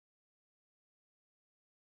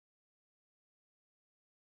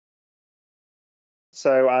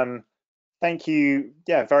Thank you,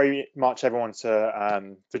 very much everyone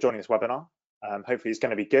for joining this webinar. Hopefully it's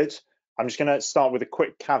going to be good. I'm just going to start with a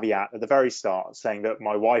quick caveat at the very start saying that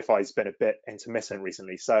my Wi-Fi has been a bit intermittent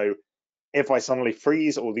recently. So if I suddenly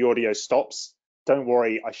freeze or the audio stops, don't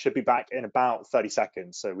worry, I should be back in about 30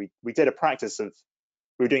 seconds. So we were doing a practice of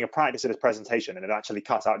this presentation and it actually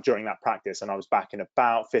cut out during that practice and I was back in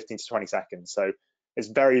about 15 to 20 seconds. So it's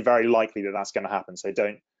very, very likely that that's going to happen. So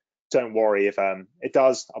don't worry if it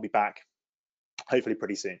does. I'll be back hopefully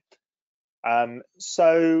pretty soon. Thank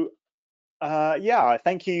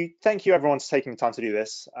you everyone for taking the time to do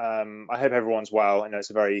this. I hope everyone's well. I know it's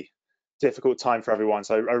a very difficult time for everyone,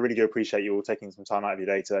 so I really do appreciate you all taking some time out of your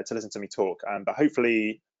day to listen to me talk. But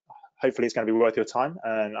hopefully it's going to be worth your time,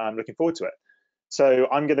 and I'm looking forward to it. So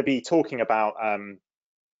I'm going to be talking about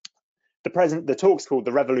the talk's called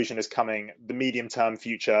 "The Revolution is Coming: The Medium-Term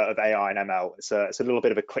Future of AI and ML." It's a little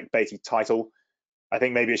bit of a clickbaity title. I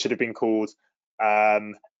think maybe it should have been called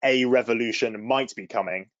 "A Revolution Might Be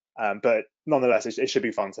Coming," but nonetheless, it should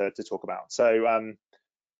be fun to talk about. So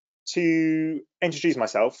to introduce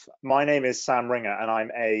myself, my name is Sam Ringer, and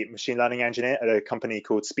I'm a machine learning engineer at a company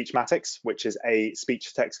called Speechmatics, which is a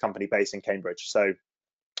speech-to-text company based in Cambridge. So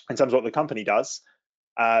in terms of what the company does,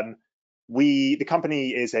 the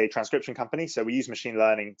company is a transcription company, so we use machine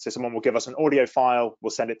learning. So someone will give us an audio file,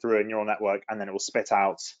 we'll send it through a neural network, and then it will spit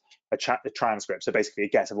out a transcript. So basically a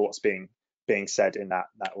guess of what's being said in that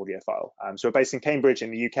audio file. So we're based in Cambridge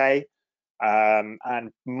in the UK,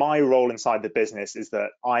 and my role inside the business is that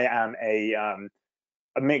I am a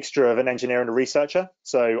mixture of an engineer and a researcher.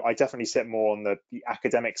 So I definitely sit more on the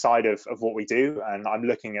academic side of what we do, and I'm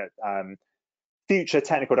looking at future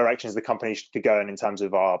technical directions the company could go in terms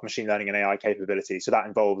of our machine learning and AI capability. So that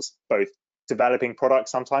involves both developing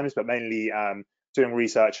products sometimes, but mainly doing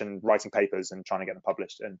research and writing papers and trying to get them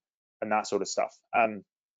published and that sort of stuff.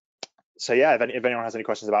 So yeah, if anyone has any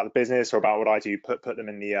questions about the business or about what I do, put them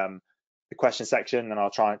in the question section, and I'll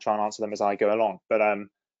try and answer them as I go along. But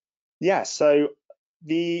so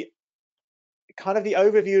the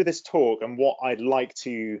overview of this talk and what I'd like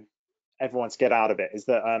everyone to get out of it is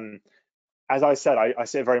that as I said, I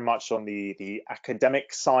sit very much on the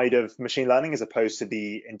academic side of machine learning as opposed to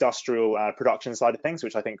the industrial production side of things,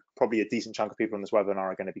 which I think probably a decent chunk of people on this webinar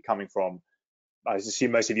are going to be coming from. I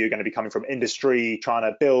assume most of you are going to be coming from industry, trying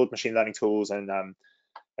to build machine learning tools and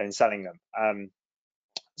selling them.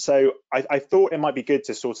 So I thought it might be good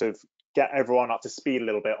to sort of get everyone up to speed a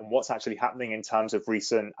little bit on what's actually happening in terms of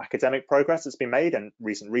recent academic progress that's been made and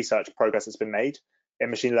recent research progress that's been made in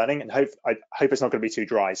machine learning. And I hope it's not going to be too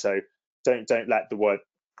dry. So don't let the word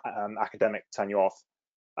academic turn you off.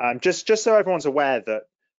 Just so everyone's aware that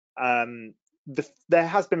there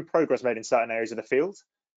has been progress made in certain areas of the field,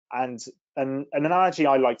 and an analogy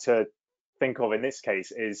I like to think of in this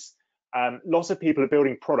case is lots of people are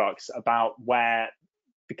building products about where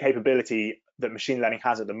the capability that machine learning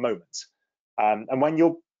has at the moment. And when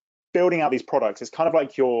you're building out these products, it's kind of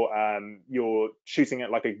like you're shooting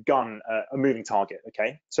at like a gun, a moving target.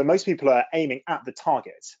 Okay, so most people are aiming at the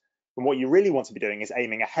target. And what you really want to be doing is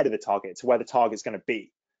aiming ahead of the target to where the target's going to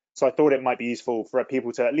be. So I thought it might be useful for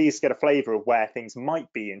people to at least get a flavor of where things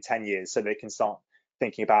might be in 10 years so they can start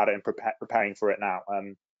thinking about it and preparing for it now.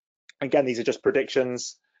 Again, these are just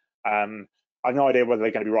predictions. I have no idea whether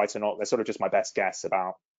they're going to be right or not. They're sort of just my best guess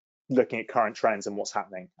about looking at current trends and what's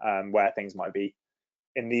happening, where things might be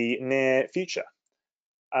in the near future.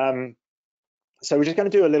 So we're just going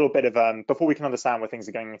to do a little bit of, before we can understand where things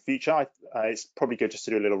are going in the future, it's probably good just to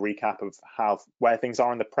do a little recap of where things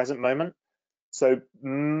are in the present moment. So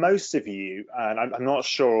most of you, and I'm not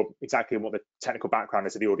sure exactly what the technical background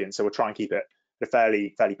is of the audience, so we'll try and keep it at a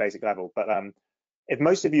fairly basic level. But if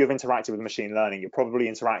most of you have interacted with machine learning, you're probably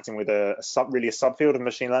interacting with a subfield of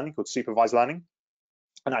machine learning called supervised learning.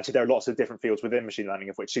 And actually, there are lots of different fields within machine learning,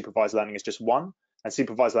 of which supervised learning is just one. And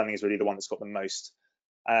supervised learning is really the one that's got the most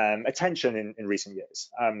attention in recent years.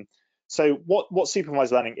 So what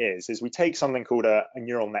supervised learning is we take something called a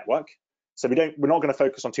neural network. So we're not going to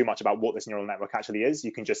focus on too much about what this neural network actually is.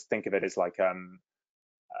 You can just think of it as like a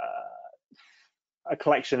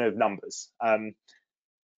collection of numbers.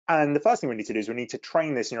 And the first thing we need to do is we need to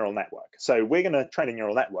train this neural network. So we're going to train a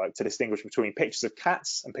neural network to distinguish between pictures of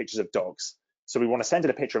cats and pictures of dogs. So we want to send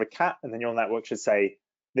it a picture of a cat, and the neural network should say,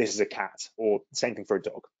 this is a cat, or same thing for a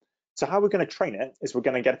dog. So how we're going to train it is we're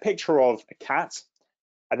going to get a picture of a cat,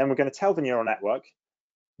 and then we're going to tell the neural network,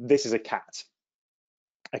 this is a cat.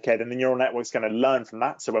 Okay, then the neural network's going to learn from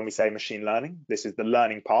that. So when we say machine learning, this is the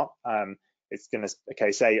learning part. It's going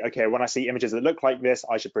to say, okay, when I see images that look like this,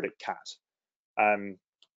 I should predict cat.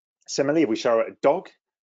 Similarly, if we show it a dog,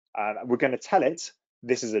 we're going to tell it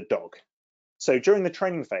this is a dog. So during the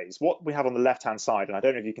training phase, what we have on the left-hand side, and I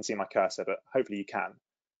don't know if you can see my cursor, but hopefully you can.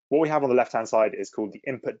 What we have on the left-hand side is called the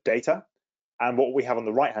input data, and what we have on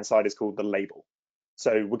the right-hand side is called the label.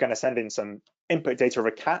 So we're going to send in some input data of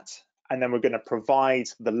a cat, and then we're going to provide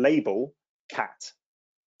the label cat.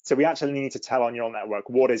 So we actually need to tell our neural network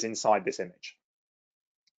what is inside this image.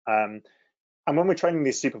 And when we're training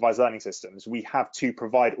these supervised learning systems, we have to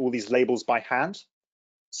provide all these labels by hand.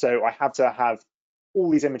 So I have to have all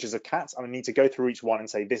these images of cats, and I need to go through each one and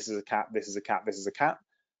say, this is a cat, this is a cat, this is a cat.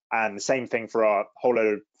 And the same thing for our whole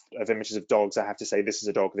load of images of dogs. I have to say, this is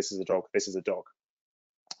a dog, this is a dog, this is a dog.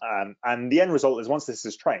 And the end result is once this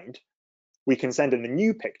is trained, we can send in a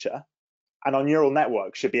new picture, and our neural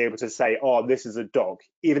network should be able to say, oh, this is a dog,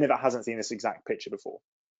 even if it hasn't seen this exact picture before.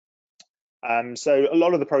 So a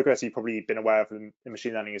lot of the progress you've probably been aware of in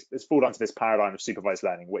machine learning is fall into this paradigm of supervised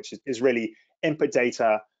learning, which is really input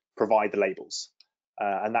data, provide the labels.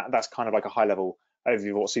 And that's kind of like a high level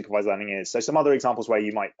overview of what supervised learning is. So some other examples where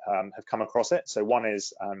you might have come across it. So one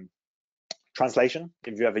is translation,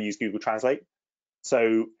 if you ever use Google Translate.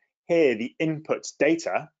 So here the input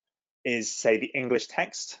data is, say, the English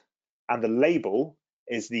text, and the label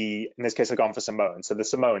is in this case I've gone for Samoan, so the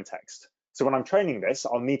Samoan text. So when I'm training this,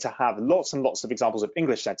 I'll need to have lots and lots of examples of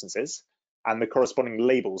English sentences and the corresponding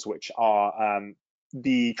labels, which are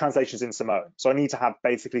the translations in Samoan. So I need to have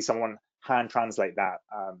basically someone hand translate that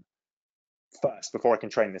first before I can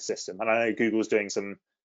train this system. And I know Google's doing some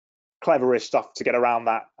cleverish stuff to get around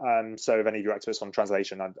that. So if any of you are experts on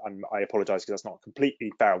translation, I apologize because that's not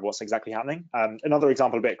completely fair of what's exactly happening. Another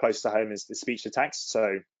example a bit closer to home is the speech to text.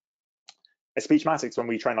 So at Speechmatics, when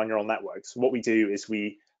we train our neural networks, what we do is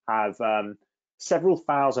we have several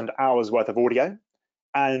thousand hours worth of audio.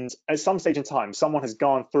 And at some stage in time, someone has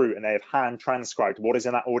gone through and they have hand transcribed what is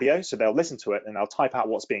in that audio. So they'll listen to it and they'll type out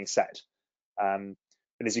what's being said. And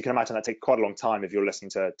as you can imagine, that takes quite a long time if you're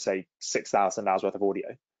listening to, say, 6,000 hours worth of audio.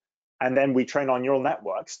 And then we train our neural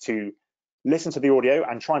networks to listen to the audio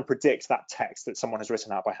and try and predict that text that someone has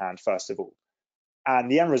written out by hand, first of all.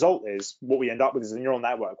 And the end result is what we end up with is a neural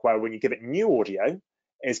network where when you give it new audio,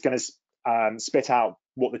 it's going to spit out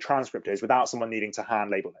what the transcript is without someone needing to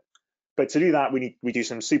hand label it. But to do that, we do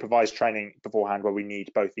some supervised training beforehand where we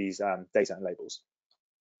need both these data and labels.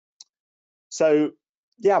 So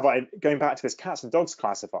yeah, by going back to this cats and dogs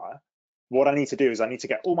classifier, what I need to do is I need to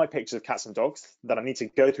get all my pictures of cats and dogs that I need to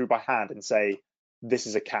go through by hand and say, this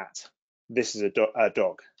is a cat, this is a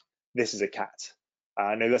dog, this is a cat.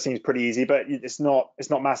 I know that seems pretty easy, but it's not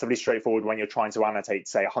massively straightforward when you're trying to annotate,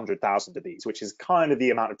 say, 100,000 of these, which is kind of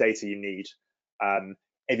the amount of data you need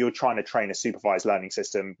if you're trying to train a supervised learning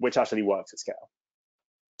system, which actually works at scale.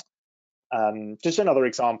 Just another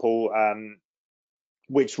example,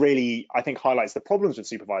 which really, I think, highlights the problems with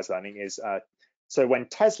supervised learning is, so when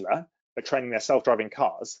Tesla are training their self-driving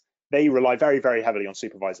cars, they rely very, very heavily on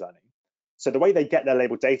supervised learning. So the way they get their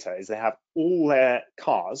labeled data is they have all their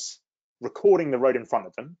cars recording the road in front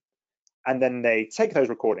of them, and then they take those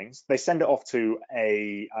recordings, they send it off to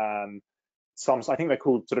I think they're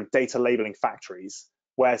called sort of data labeling factories,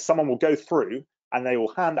 where someone will go through and they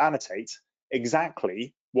will hand annotate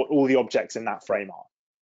exactly what all the objects in that frame are.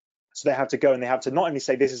 So they have to go and they have to not only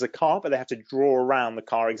say this is a car, but they have to draw around the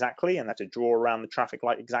car exactly, and they have to draw around the traffic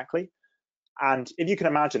light exactly. And if you can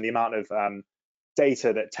imagine the amount of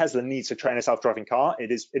data that Tesla needs to train a self-driving car,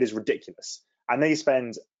 it is ridiculous. And they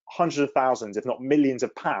spend hundreds of thousands, if not millions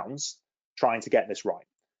of pounds, trying to get this right.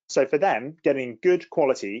 So for them, getting good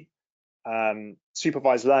quality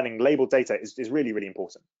supervised learning labeled data is really, really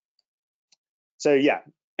important. So yeah,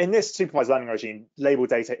 in this supervised learning regime, labeled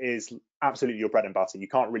data is absolutely your bread and butter. You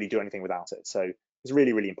can't really do anything without it. So it's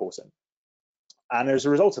really, really important. And as a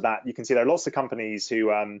result of that, you can see there are lots of companies who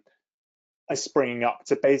are springing up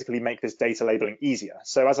to basically make this data labeling easier.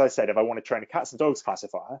 So as I said, if I want to train a cats and dogs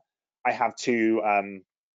classifier, I have to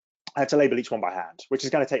label each one by hand, which is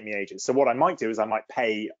going to take me ages. So what I might do is I might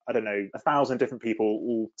pay, I don't know, 1,000 different people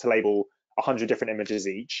all to label 100 different images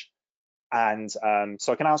each. And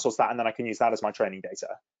so I can outsource that, and then I can use that as my training data.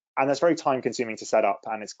 And that's very time consuming to set up,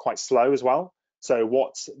 and it's quite slow as well. So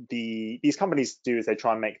what these companies do is they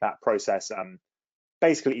try and make that process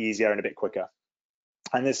basically easier and a bit quicker.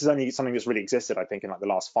 And this is only something that's really existed, I think, in like the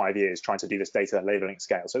last 5 years, trying to do this data labeling at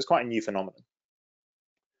scale. So it's quite a new phenomenon.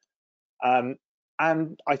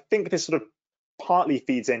 And I think this sort of partly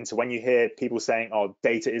feeds into when you hear people saying, oh,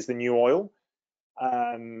 data is the new oil.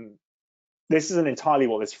 This isn't entirely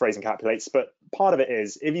what this phrase encapsulates, but part of it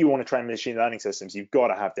is, if you want to train machine learning systems, you've got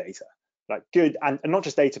to have data, like good, and not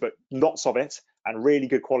just data, but lots of it, and really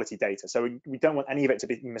good quality data. So we don't want any of it to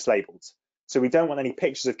be mislabeled. So we don't want any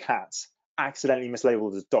pictures of cats accidentally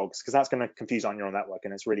mislabeled as dogs, because that's going to confuse our neural network,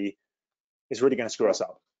 and it's really going to screw us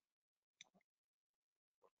up.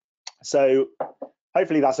 So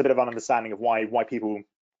hopefully that's a bit of an understanding of why people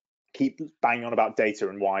keep banging on about data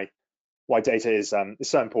and why data is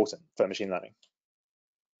so important for machine learning.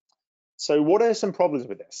 So what are some problems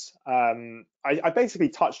with this? I basically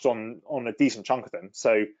touched on a decent chunk of them.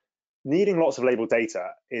 So needing lots of labeled data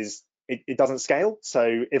is it doesn't scale.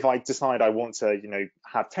 So if I decide I want to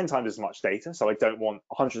have 10 times as much data, so I don't want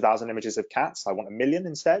 100,000 images of cats, I want 1 million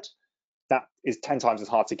instead, that is 10 times as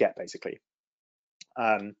hard to get basically.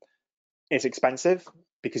 It's expensive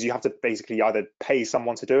because you have to basically either pay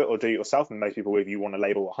someone to do it or do it yourself. And most people, if you want to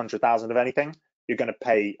label 100,000 of anything, you're going to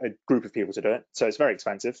pay a group of people to do it. So it's very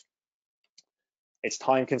expensive. It's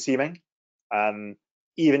time consuming.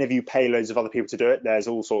 Even if you pay loads of other people to do it, there's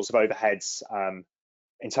all sorts of overheads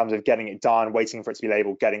in terms of getting it done, waiting for it to be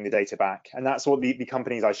labeled, getting the data back. And that's what the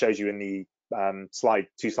companies I showed you in the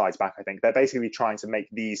two slides back, I think, they're basically trying to make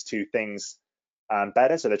these two things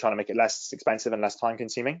better. So they're trying to make it less expensive and less time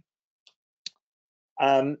consuming.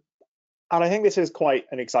 And I think this is quite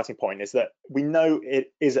an exciting point, is that we know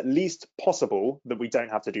it is at least possible that we don't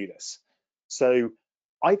have to do this. So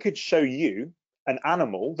I could show you an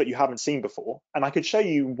animal that you haven't seen before, and I could show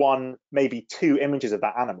you one, maybe two images of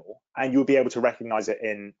that animal, and you'll be able to recognize it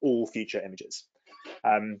in all future images.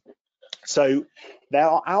 So there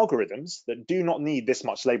are algorithms that do not need this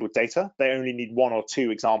much labeled data. They only need one or two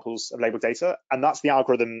examples of labeled data, and that's the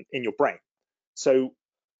algorithm in your brain. So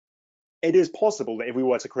it is possible that if we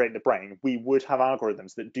were to create the brain, we would have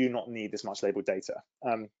algorithms that do not need this much labeled data.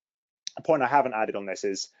 A point I haven't added on this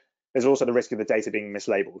is there's also the risk of the data being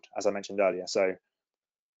mislabeled, as I mentioned earlier. So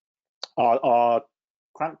our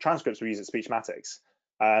transcripts we use at Speechmatics,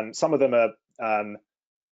 some of them are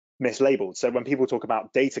mislabeled. So when people talk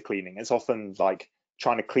about data cleaning, it's often like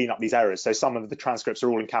trying to clean up these errors. So some of the transcripts are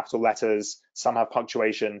all in capital letters, some have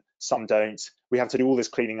punctuation, some don't. We have to do all this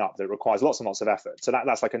cleaning up that requires lots and lots of effort. So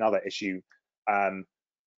that's like another issue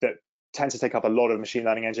that tends to take up a lot of machine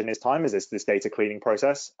learning engineers' time, is this data cleaning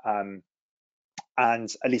process.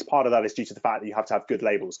 And at least part of that is due to the fact that you have to have good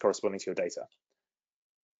labels corresponding to your data.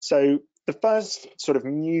 So the first sort of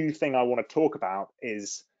new thing I want to talk about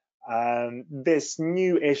is this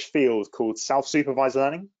new-ish field called self-supervised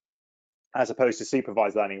learning, as opposed to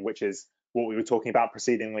supervised learning, which is what we were talking about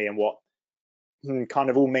precedingly and what kind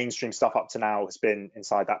of all mainstream stuff up to now has been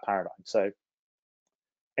inside that paradigm. So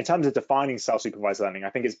in terms of defining self-supervised learning,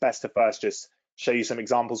 I think it's best to first just show you some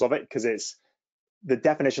examples of it, because the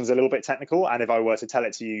definition's a little bit technical, and if I were to tell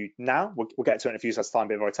it to you now, we'll get to it in a few slides time,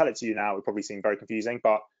 but if I tell it to you now, it would probably seem very confusing,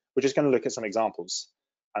 but we're just going to look at some examples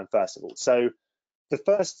first of all. So the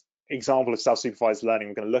first example of self-supervised learning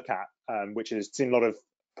we're going to look at, which has seen a lot of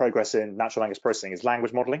progress in natural language processing, is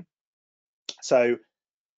language modeling. So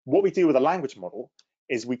what we do with a language model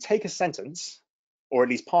is we take a sentence, or at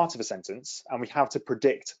least part of a sentence, and we have to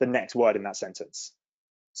predict the next word in that sentence.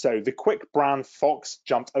 So the quick brown fox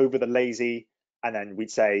jumped over the lazy, and then we'd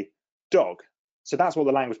say dog. So that's what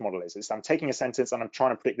the language model is. I'm taking a sentence and I'm trying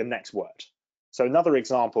to predict the next word. So another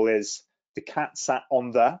example is the cat sat on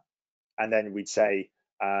the, and then we'd say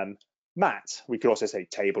mat. We could also say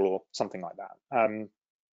table or something like that.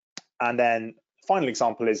 And then final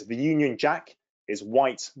example is the Union Jack is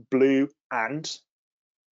white, blue, and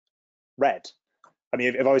red. I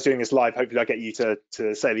mean, if I was doing this live, hopefully I get you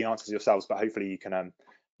to say the answers yourselves, but hopefully you can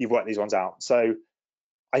you've worked these ones out. So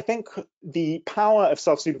I think the power of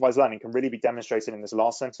self-supervised learning can really be demonstrated in this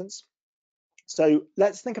last sentence. So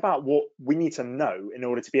let's think about what we need to know in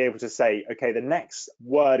order to be able to say, okay, the next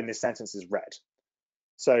word in this sentence is red.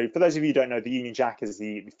 So for those of you who don't know, the Union Jack is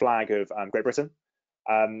the flag of Great Britain,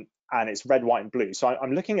 and it's red, white, and blue. So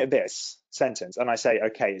I'm looking at this sentence and I say,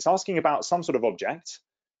 okay, it's asking about some sort of object,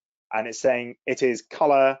 and it's saying it is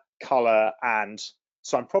color, and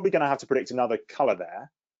so I'm probably going to have to predict another color there.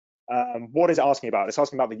 What is it asking about? It's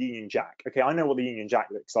asking about the Union Jack. Okay, I know what the Union Jack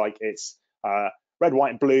looks like. It's red,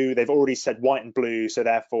 white, and blue. They've already said white and blue, so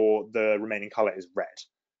therefore the remaining color is red.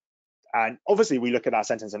 And obviously we look at that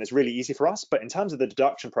sentence and it's really easy for us, but in terms of the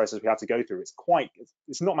deduction process we have to go through,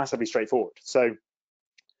 it's not massively straightforward. So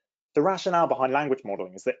the rationale behind language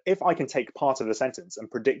modeling is that if I can take part of the sentence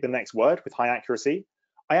and predict the next word with high accuracy,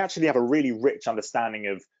 I actually have a really rich understanding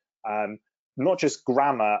of not just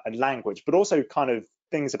grammar and language, but also kind of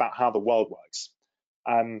things about how the world works.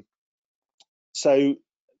 So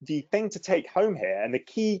the thing to take home here, and the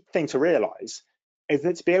key thing to realize, is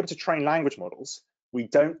that to be able to train language models, we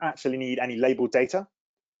don't actually need any labeled data.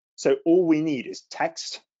 So all we need is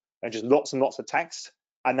text, and just lots and lots of text,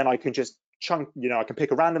 and then I can just chunk, I can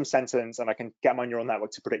pick a random sentence and I can get my neural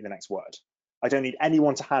network to predict the next word. I don't need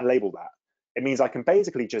anyone to hand label that. It means I can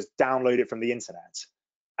basically just download it from the internet,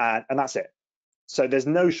 and that's it. So there's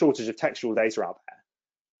no shortage of textual data out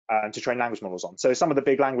there to train language models on. So some of the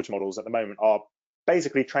big language models at the moment are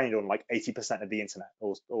basically trained on like 80% of the internet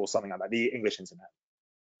or something like that, the English internet.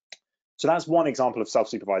 So that's one example of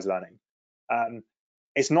self-supervised learning.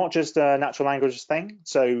 It's not just a natural language thing.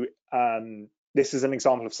 So this is an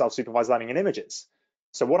example of self-supervised learning in images.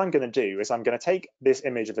 So what I'm going to do is I'm going to take this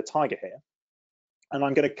image of the tiger here, and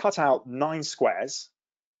I'm going to cut out 9 squares,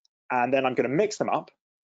 and then I'm going to mix them up.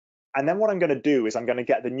 And then what I'm going to do is I'm going to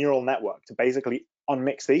get the neural network to basically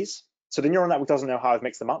unmix these. So the neural network doesn't know how I've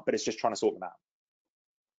mixed them up, but it's just trying to sort them out.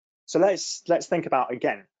 So let's think about,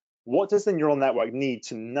 again, what does the neural network need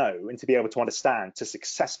to know and to be able to understand to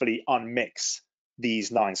successfully unmix these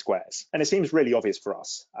 9 squares? And it seems really obvious for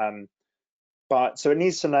us. But so it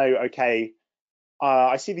needs to know, okay,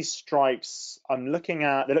 I see these stripes. I'm looking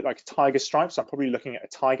at, they look like tiger stripes. So I'm probably looking at a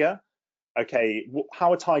tiger. Okay,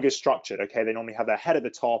 how are tigers structured? Okay, they normally have their head at the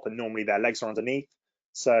top and normally their legs are underneath.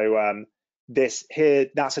 So this here,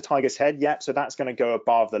 that's a tiger's head. Yep, so that's going to go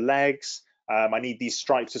above the legs. I need these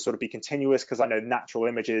stripes to sort of be continuous because I know natural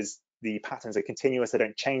images, the patterns are continuous, they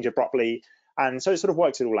don't change abruptly. And so it sort of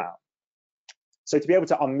works it all out. So to be able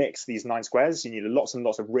to unmix these 9 squares, you need lots and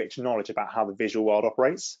lots of rich knowledge about how the visual world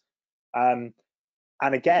operates. And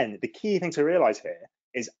again, the key thing to realize here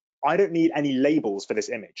is I don't need any labels for this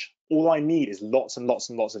image. All I need is lots and lots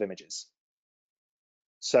and lots of images.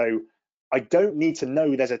 So I don't need to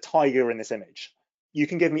know there's a tiger in this image. You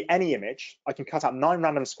can give me any image. I can cut out 9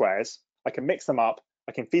 random squares. I can mix them up.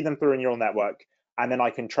 I can feed them through a neural network, and then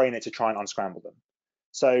I can train it to try and unscramble them.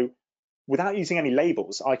 So without using any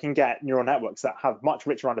labels, I can get neural networks that have much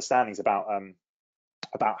richer understandings about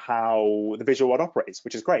how the visual world operates,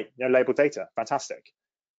 which is great. Labeled data, fantastic.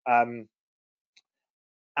 And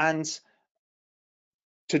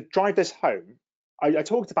to drive this home, I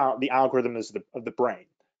talked about the algorithms of the brain.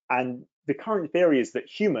 And the current theory is that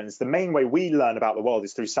humans, the main way we learn about the world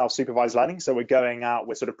is through self-supervised learning. So we're going out,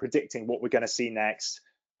 we're sort of predicting what we're going to see next.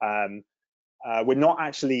 We're not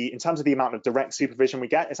actually, in terms of the amount of direct supervision we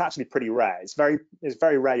get, it's actually pretty rare. It's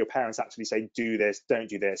very rare your parents actually say, do this, don't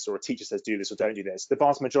do this, or a teacher says, do this or don't do this. The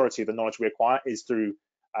vast majority of the knowledge we acquire is through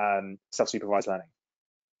self-supervised learning.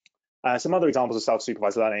 Some other examples of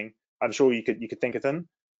self-supervised learning, I'm sure you could think of them.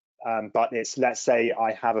 But it's, let's say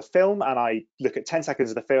I have a film and I look at 10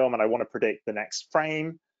 seconds of the film and I want to predict the next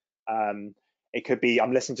frame. It could be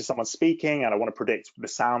I'm listening to someone speaking and I want to predict the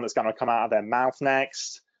sound that's going to come out of their mouth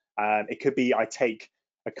next. It could be I take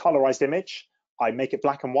a colorized image, I make it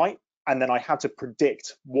black and white, and then I have to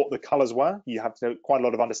predict what the colors were. You have quite a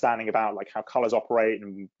lot of understanding about like how colors operate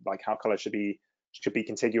and like how colors should be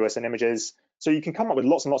contiguous in images. So you can come up with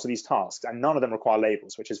lots and lots of these tasks, and none of them require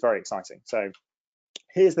labels, which is very exciting. So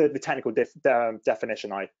here's the technical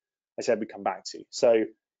definition I said we'd come back to. So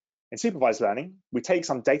in supervised learning, we take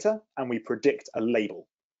some data and we predict a label.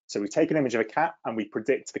 So we take an image of a cat and we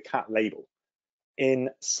predict the cat label. In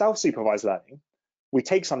self-supervised learning, we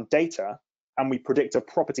take some data and we predict a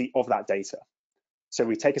property of that data. So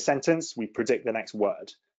we take a sentence, we predict the next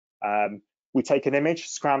word. We take an image,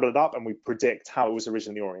 scramble it up, and we predict how it was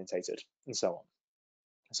originally orientated, and so on.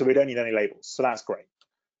 So we don't need any labels, so that's great.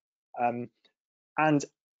 And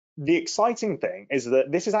the exciting thing is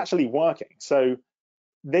that this is actually working. So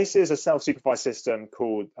this is a self-supervised system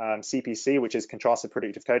called CPC, which is contrasted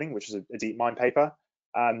predictive coding, which is a DeepMind paper.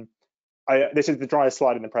 This is the driest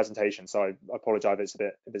slide in the presentation, so I apologize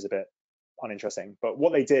if it's a bit uninteresting. But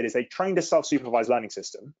what they did is they trained a self-supervised learning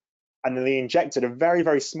system, and then they injected a very,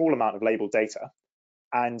 very small amount of labeled data.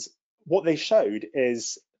 And what they showed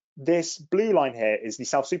is this blue line here is the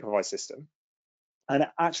self-supervised system, and it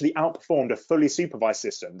actually outperformed a fully supervised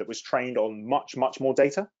system that was trained on much, much more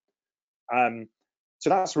data. So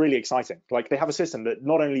that's really exciting. Like, they have a system that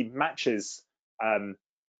not only matches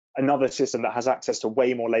another system that has access to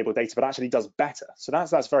way more labeled data, but actually does better. So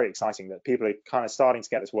that's very exciting that people are kind of starting to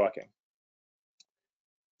get this working.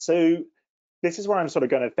 So this is where I'm sort of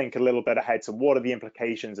going to think a little bit ahead to what are the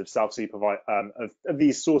implications of self-supervised of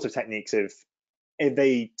these sorts of techniques if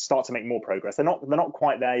they start to make more progress. They're not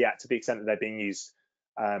quite there yet to the extent that they're being used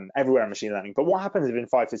everywhere in machine learning. But what happens if in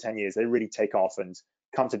 5 to 10 years they really take off and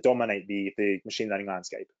come to dominate the machine learning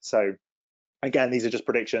landscape? So again, these are just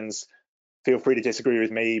predictions. Feel free to disagree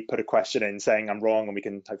with me, put a question in saying I'm wrong, and we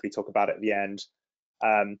can hopefully talk about it at the end.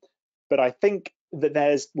 But I think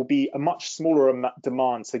that will be a much smaller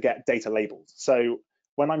demand to get data labeled. So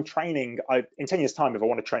when I'm training, in 10 years' time, if I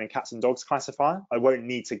want to train a cats and dogs classifier, I won't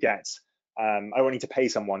need to pay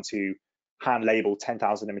someone to hand label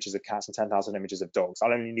 10,000 images of cats and 10,000 images of dogs.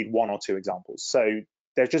 I'll only need 1 or 2 examples. So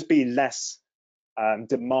there'll just be less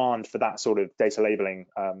demand for that sort of data labeling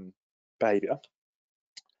behavior.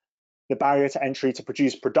 The barrier to entry to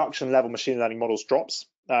produce production level machine learning models drops.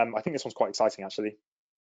 I think this one's quite exciting, actually.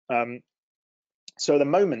 So at the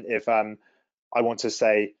moment, if I want to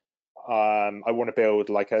say, I want to build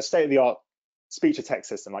like a state-of-the-art speech to text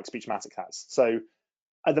system like Speechmatic has. So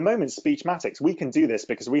at the moment, Speechmatics, we can do this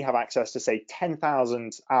because we have access to, say,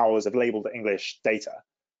 10,000 hours of labeled English data.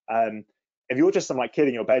 If you're just some like kid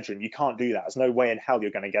in your bedroom, you can't do that. There's no way in hell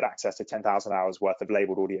you're going to get access to 10,000 hours worth of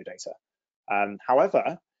labeled audio data.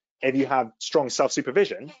 However, if you have strong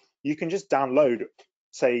self-supervision, you can just download,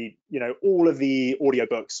 say, all of the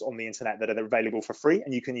audiobooks on the internet that are available for free,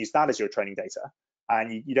 and you can use that as your training data,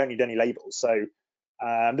 and you don't need any labels. So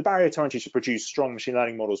the barrier to entry to produce strong machine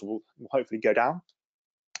learning models will hopefully go down.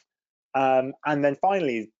 And then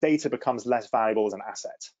finally, data becomes less valuable as an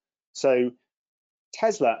asset. So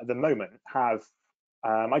Tesla at the moment have,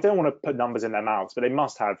 I don't want to put numbers in their mouths, but they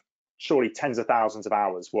must have surely tens of thousands of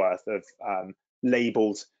hours worth of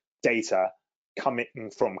labeled data coming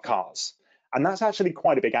from cars. And that's actually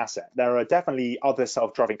quite a big asset. There are definitely other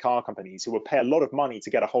self-driving car companies who will pay a lot of money to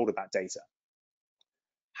get a hold of that data.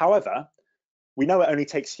 However, we know it only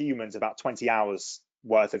takes humans about 20 hours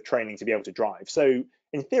worth of training to be able to drive. So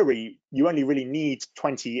in theory, you only really need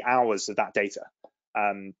 20 hours of that data.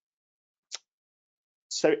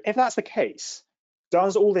 So if that's the case,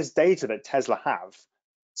 does all this data that Tesla have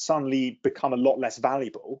suddenly become a lot less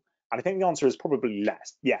valuable? And I think the answer is probably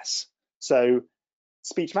yes. So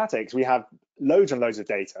Speechmatics, we have loads and loads of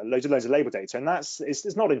data, loads of label data, and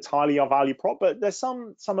it's not entirely our value prop, but there's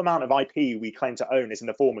some amount of IP we claim to own is in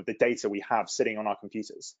the form of the data we have sitting on our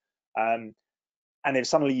computers. And if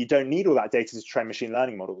suddenly you don't need all that data to train machine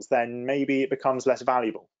learning models, then maybe it becomes less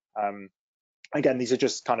valuable. Again, these are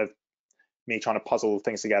just kind of me trying to puzzle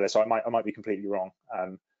things together, so I might be completely wrong.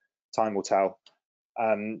 Time will tell.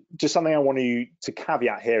 Just something I want you to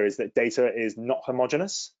caveat here is that data is not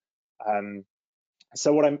homogeneous.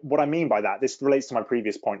 So what I mean by that, this relates to my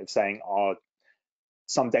previous point of saying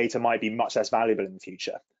some data might be much less valuable in the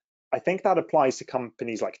future. I think that applies to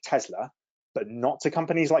companies like Tesla, but not to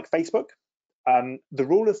companies like Facebook. The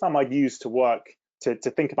rule of thumb I'd use to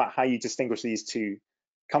think about how you distinguish these two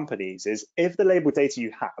companies is if the label data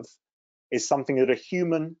you have is something that a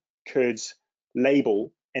human could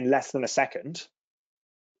label in less than a second,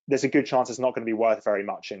 there's a good chance it's not going to be worth very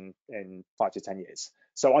much in 5 to 10 years.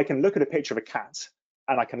 So I can look at a picture of a cat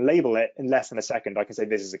and I can label it in less than a second. I can say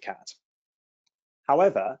this is a cat.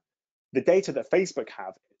 However, the data that Facebook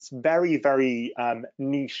have, it's very, very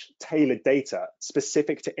niche, tailored data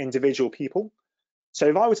specific to individual people. So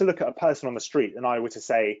if I were to look at a person on the street and I were to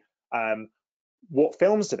say, what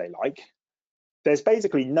films do they like? There's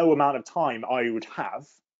basically no amount of time I would have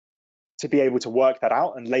to be able to work that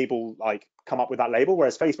out and come up with that label,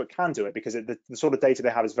 whereas Facebook can do it because the sort of data they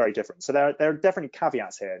have is very different. So there are definitely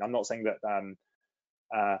caveats here, and I'm not saying that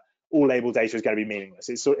all label data is going to be meaningless.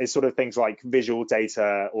 It's sort of things like visual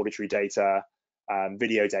data, auditory data,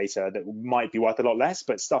 video data that might be worth a lot less,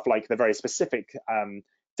 but stuff like the very specific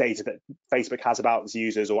data that Facebook has about its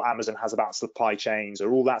users or Amazon has about supply chains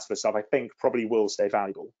or all that sort of stuff, I think probably will stay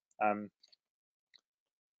valuable.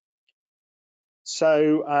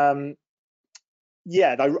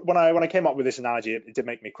 Yeah, when I came up with this analogy, it did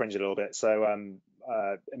make me cringe a little bit. So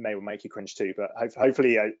it may make you cringe too, but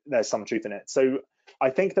hopefully there's some truth in it. So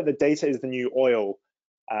I think that the data is the new oil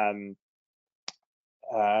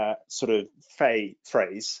sort of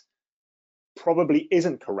phrase probably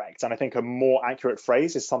isn't correct. And I think a more accurate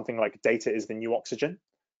phrase is something like data is the new oxygen.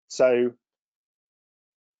 So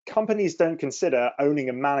companies don't consider owning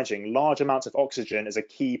and managing large amounts of oxygen as a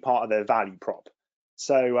key part of their value prop.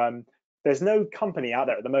 So there's no company out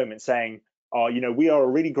there at the moment saying, oh, we are a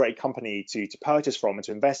really great company to purchase from and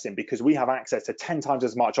to invest in because we have access to 10 times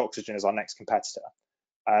as much oxygen as our next competitor.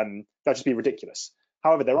 That'd just be ridiculous.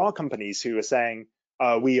 However, there are companies who are saying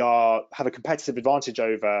we have a competitive advantage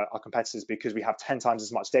over our competitors because we have 10 times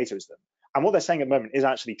as much data as them. And what they're saying at the moment is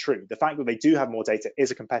actually true. The fact that they do have more data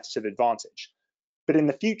is a competitive advantage. But in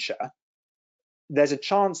the future, there's a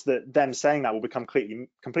chance that them saying that will become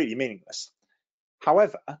completely meaningless.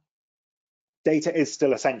 However, data is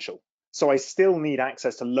still essential. So I still need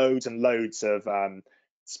access to loads and loads of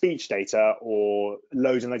speech data or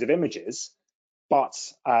loads and loads of images, but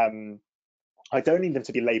I don't need them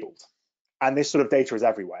to be labeled. And this sort of data is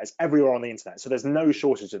everywhere. It's everywhere on the internet. So there's no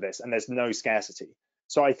shortage of this and there's no scarcity.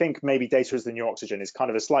 So I think maybe data is the new oxygen is kind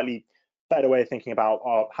of a slightly better way of thinking about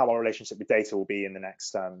how our relationship with data will be in the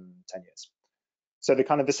next 10 years. So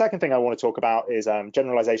the second thing I want to talk about is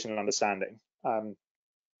generalization and understanding.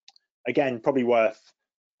 Again, probably worth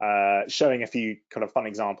showing a few kind of fun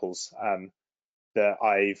examples that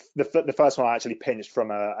the first one I actually pinched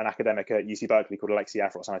from an academic at UC Berkeley called Alexei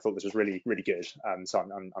Afros, and I thought this was really, really good. So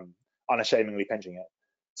I'm unashamedly pinching it.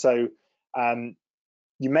 So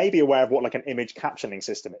you may be aware of what like an image captioning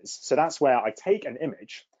system is. So that's where I take an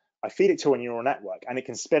image, I feed it to a neural network, and it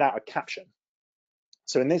can spit out a caption.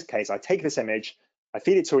 So in this case, I take this image, I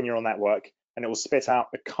feed it to a neural network, and it will spit out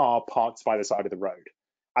a car parked by the side of the road.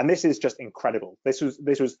 And this is just incredible. This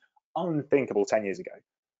was unthinkable 10 years ago,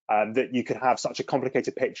 that you could have such a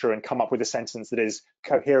complicated picture and come up with a sentence that is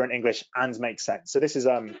coherent English and makes sense. So this is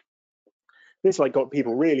this like got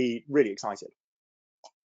people really, really excited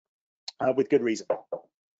with good reason.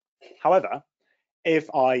 However,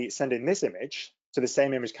 if I send in this image to the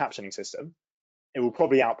same image captioning system, it will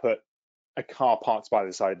probably output a car parked by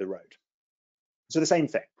the side of the road. So the same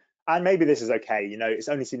thing. And maybe this is okay, you know, it's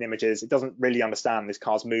only seen images, it doesn't really understand this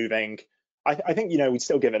car's moving. I think, you know, we'd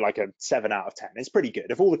still give it like a 7 out of 10. It's pretty good.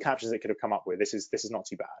 Of all the captions it could have come up with, this is not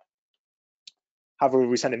too bad. However, if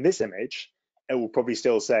we send in this image, it will probably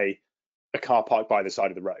still say a car parked by the side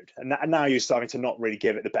of the road. And now you're starting to not really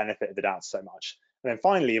give it the benefit of the doubt so much. And then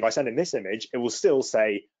finally, if I send in this image, it will still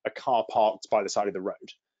say a car parked by the side of the road.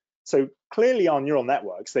 So clearly our neural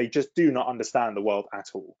networks, they just do not understand the world at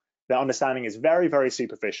all. Their understanding is very, very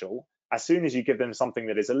superficial. As soon as you give them something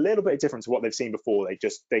that is a little bit different to what they've seen before,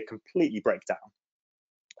 they completely break down.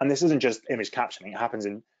 And this isn't just image captioning, it happens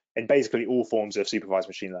in basically all forms of supervised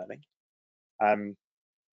machine learning.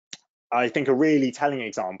 I think a really telling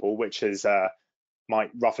example, which is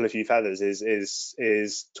might ruffle a few feathers,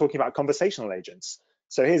 is talking about conversational agents.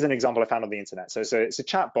 So here's an example I found on the internet. So it's a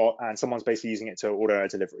chat bot and someone's basically using it to order a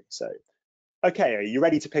delivery. So, okay, are you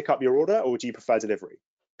ready to pick up your order or do you prefer delivery?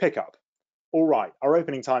 Pick up. All right, our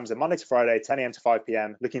opening times are Monday to Friday, 10 a.m. to 5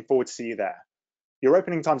 p.m. Looking forward to see you there. Your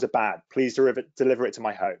opening times are bad. Please deliver it to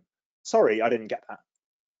my home. Sorry, I didn't get that.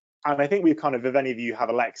 And I think we've kind of, if any of you have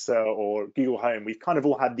Alexa or Google Home, we've kind of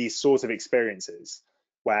all had these sorts of experiences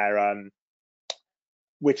where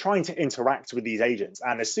we're trying to interact with these agents.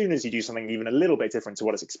 And as soon as you do something even a little bit different to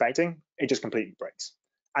what it's expecting, it just completely breaks.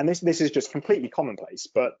 And this is just completely commonplace,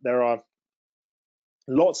 but there are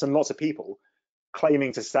lots and lots of people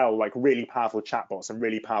claiming to sell like really powerful chatbots and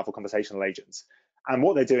really powerful conversational agents. And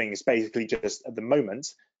what they're doing is basically just at the moment,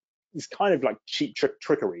 it's kind of like cheap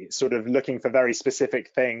trickery. It's sort of looking for very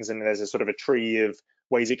specific things, and there's a sort of a tree of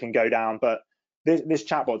ways it can go down. But this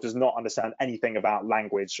chatbot does not understand anything about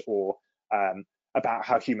language or about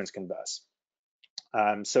how humans converse.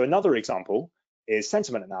 So another example is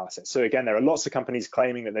sentiment analysis. So again, there are lots of companies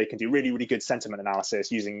claiming that they can do really, really good sentiment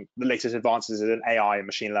analysis using the latest advances in AI and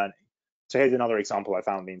machine learning. So here's another example I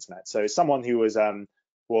found on the internet. So someone who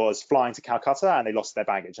was flying to Calcutta and they lost their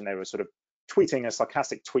baggage, and they were sort of tweeting a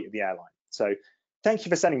sarcastic tweet at the airline. So, thank you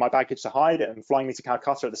for sending my baggage to Hyde and flying me to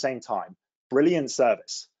Calcutta at the same time. Brilliant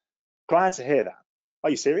service. Glad to hear that. Are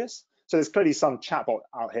you serious? So there's clearly some chatbot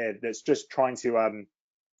out here that's just trying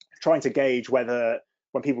to gauge whether,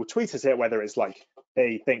 when people tweet at it, whether it's like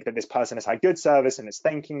they think that this person has had good service and it's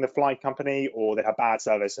thanking the flight company, or they have bad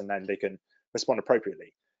service and then they can respond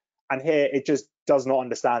appropriately. And here it just does not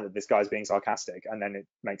understand that this guy's being sarcastic, and then it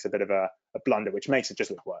makes a bit of a blunder, which makes it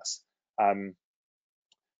just look worse.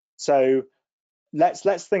 So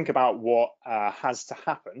let's think about what has to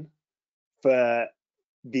happen for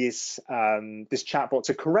this chatbot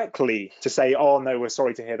to correctly say, oh no, we're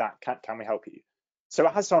sorry to hear that, can we help you? So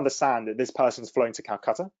it has to understand that this person's flown to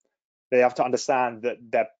Calcutta. They have to understand that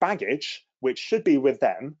their baggage, which should be with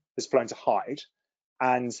them, is flown to Hyde,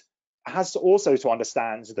 and has to also to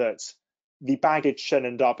understand that the baggage should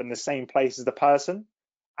end up in the same place as the person.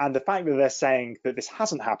 And the fact that they're saying that this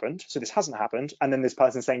hasn't happened, so this hasn't happened, and then this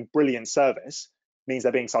person saying brilliant service, means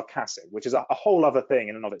they're being sarcastic, which is a whole other thing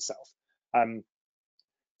in and of itself.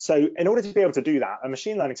 So in order to be able to do that, a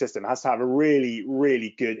machine learning system has to have a really,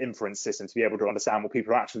 really good inference system to be able to understand what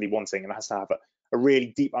people are actually wanting, and it has to have a really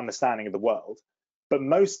deep understanding of the world. But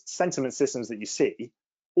most sentiment systems that you see,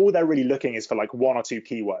 all they're really looking is for like 1 or 2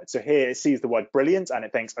 keywords. So here it sees the word brilliant and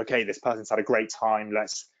it thinks, okay, this person's had a great time,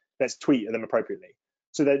 let's tweet at them appropriately.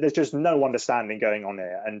 So there's just no understanding going on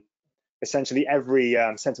here. And essentially every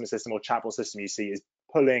sentiment system or chatbot system you see is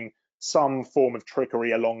pulling some form of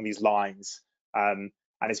trickery along these lines.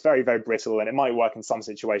 And it's very, very brittle, and it might work in some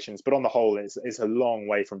situations, but on the whole, it's a long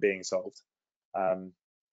way from being solved. And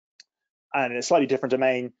in a slightly different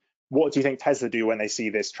domain, what do you think Tesla do when they see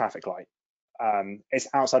this traffic light? It's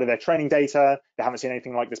outside of their training data. They haven't seen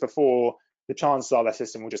anything like this before. The chances are their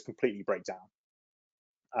system will just completely break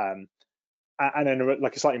down. And in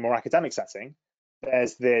like a slightly more academic setting,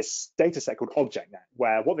 there's this data set called ObjectNet,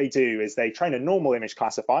 where what they do is they train a normal image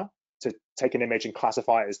classifier to take an image and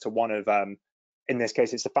classify it as to one of, in this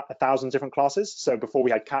case, it's 1,000 different classes. So before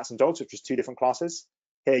we had cats and dogs, which was 2 different classes.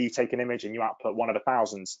 Here you take an image and you output one of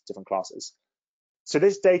 1,000 different classes. So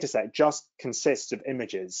this data set just consists of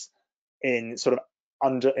images in sort of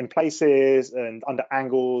in places and under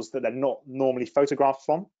angles that they're not normally photographed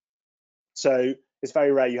from. So it's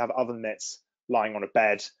very rare you have oven mitts lying on a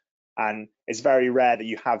bed, and it's very rare that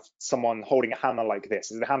you have someone holding a hammer like this.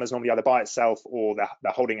 The hammer's normally either by itself or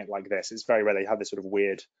they're holding it like this. It's very rare they have this sort of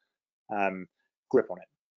weird grip on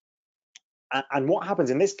it. And what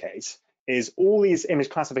happens in this case is all these image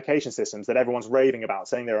classification systems that everyone's raving about,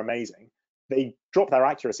 saying they're amazing, they drop their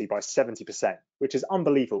accuracy by 70%, which is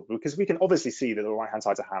unbelievable, because we can obviously see that the right-hand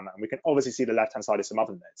side's a hammer, and we can obviously see the left-hand side is some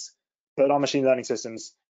oven mitts, but our machine learning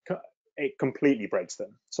systems, it completely breaks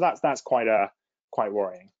them. So that's quite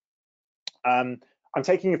worrying. I'm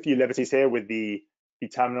taking a few liberties here with the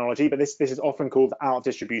terminology, but this is often called out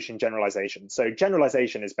distribution generalization. So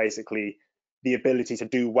generalization is basically the ability to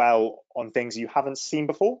do well on things you haven't seen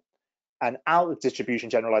before, and out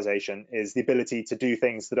distribution generalization is the ability to do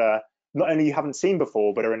things that are not only you haven't seen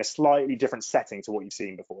before, but are in a slightly different setting to what you've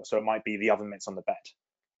seen before. So it might be the oven mitts on the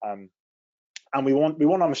bed. And we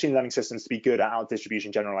want our machine learning systems to be good at out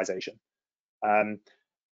distribution generalization.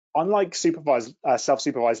 Unlike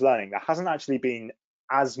self-supervised learning, there hasn't actually been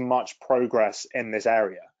as much progress in this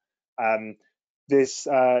area. This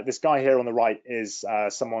guy here on the right is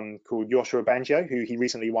someone called Yoshua Bengio, who he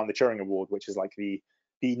recently won the Turing Award, which is like the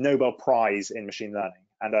Nobel Prize in machine learning.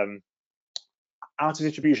 And out of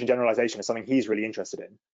distribution generalization is something he's really interested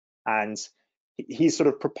in. And he's sort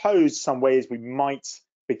of proposed some ways we might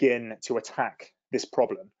begin to attack this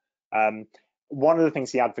problem. One of the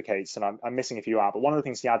things he advocates, and I'm missing a few out, but one of the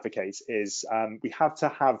things he advocates is we have to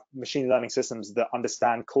have machine learning systems that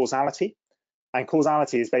understand causality. And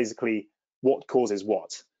causality is basically what causes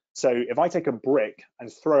what. So if I take a brick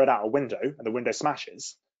and throw it out a window and the window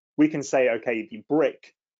smashes, we can say, okay, the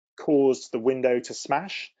brick caused the window to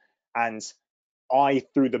smash, and I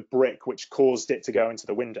threw the brick which caused it to go into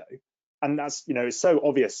the window. And that's, it's so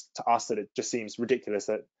obvious to us that it just seems ridiculous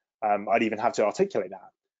that I'd even have to articulate that.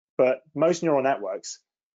 But most neural networks,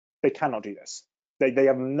 they cannot do this. They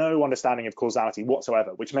have no understanding of causality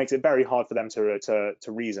whatsoever, which makes it very hard for them to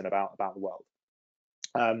reason about the world.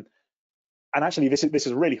 And actually, this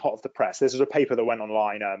is really hot off the press. This is a paper that went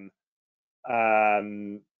online.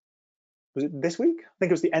 Was it this week? I think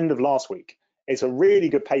it was the end of last week. It's a really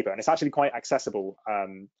good paper, and it's actually quite accessible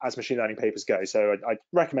as machine learning papers go. So I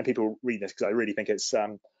recommend people read this because I really think it's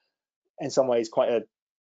in some ways quite a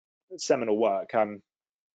seminal work.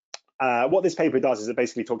 What this paper does is it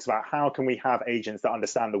basically talks about how can we have agents that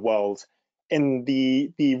understand the world in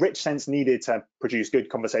the rich sense needed to produce good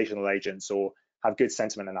conversational agents or have good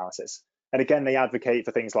sentiment analysis. And again, they advocate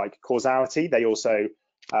for things like causality. They also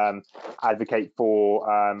advocate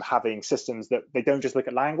for having systems that they don't just look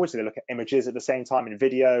at language, they look at images at the same time in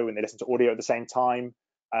video, and they listen to audio at the same time.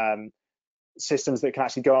 Systems that can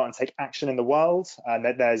actually go out and take action in the world. And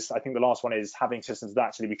there's, I think the last one is having systems that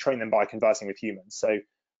actually we train them by conversing with humans. So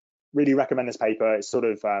really recommend this paper. It's sort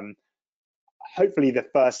of hopefully the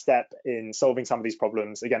first step in solving some of these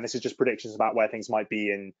problems. Again, this is just predictions about where things might be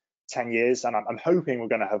in 10 years. And I'm hoping we're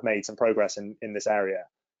going to have made some progress in this area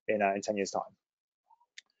in 10 years time.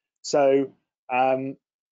 So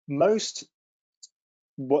most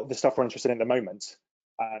what the stuff we're interested in at the moment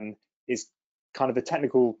is kind of the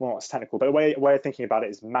technical, well, it's technical, but the way of thinking about it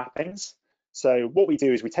is mappings. So what we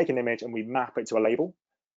do is we take an image and we map it to a label,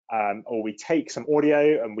 or we take some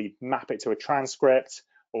audio and we map it to a transcript,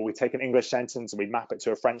 or we take an English sentence and we map it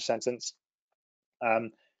to a French sentence.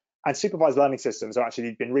 And supervised learning systems have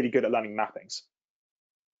actually been really good at learning mappings.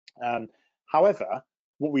 However,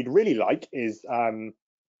 what we'd really like is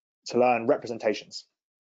to learn representations.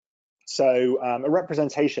 So a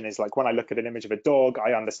representation is like when I look at an image of a dog,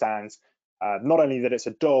 I understand not only that it's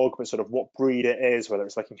a dog, but sort of what breed it is, whether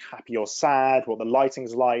it's looking happy or sad, what the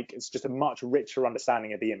lighting's like. It's just a much richer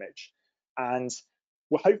understanding of the image. And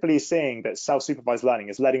we're hopefully seeing that self-supervised learning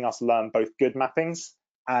is letting us learn both good mappings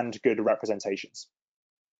and good representations.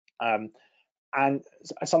 And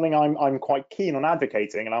something I'm quite keen on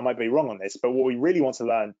advocating, and I might be wrong on this, but what we really want to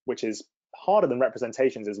learn, which is harder than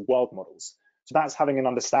representations, is world models. So that's having an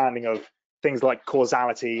understanding of things like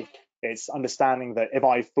causality. It's understanding that if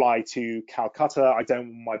I fly to Calcutta, I don't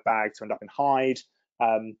want my bag to end up in Hyde.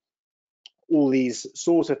 All these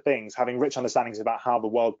sorts of things, having rich understandings about how the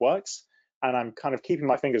world works. and I'm kind of keeping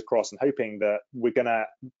my fingers crossed and hoping that we're going to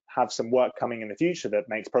have some work coming in the future that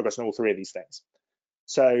makes progress on all three of these things.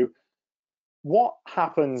 So what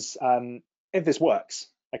happens if this works?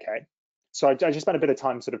 Okay, so I just spent a bit of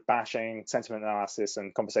time sort of bashing sentiment analysis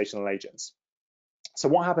and conversational agents. So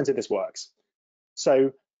what happens if this works?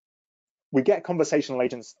 So we get conversational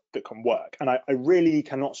agents that can work, and I really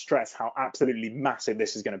cannot stress how absolutely massive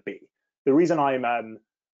this is going to be. The reason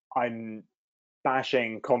I'm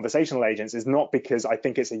bashing conversational agents is not because I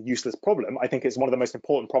think it's a useless problem. I think it's one of the most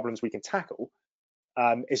important problems we can tackle.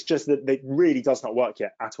 It's just that it really does not work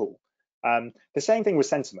yet at all. The same thing with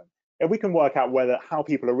sentiment. If we can work out how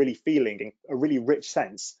people are really feeling in a really rich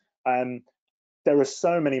sense, there are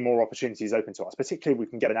so many more opportunities open to us, particularly if we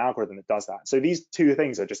can get an algorithm that does that. So these two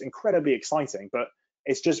things are just incredibly exciting, but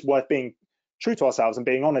it's just worth being true to ourselves and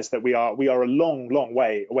being honest that we are a long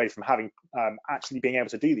way away from having actually being able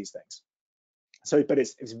to do these things. So, but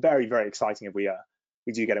it's very, very exciting if we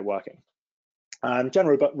do get it working.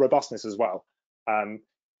 General robustness as well.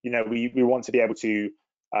 We want to be able to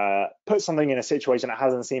put something in a situation it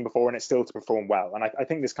hasn't seen before and it's still to perform well. And I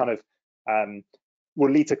think this kind of will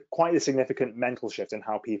lead to quite a significant mental shift in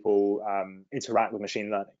how people interact with machine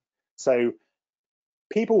learning. So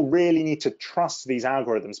people really need to trust these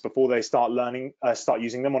algorithms before they start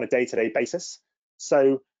using them on a day-to-day basis.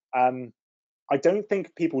 So I don't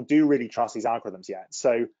think people do really trust these algorithms yet.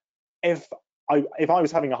 So if I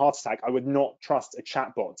was having a heart attack, I would not trust a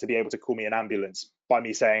chatbot to be able to call me an ambulance by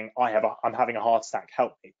me saying I'm having a heart attack,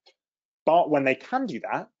 help me. But when they can do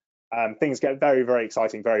that, things get very, very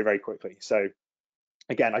exciting very, very quickly. So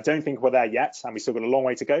again, I don't think we're there yet, and we still got a long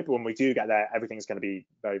way to go. But when we do get there, everything's going to be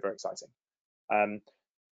very, very exciting. I'm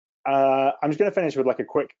just going to finish with like a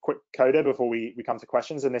quick coda before we come to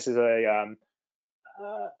questions, and this is a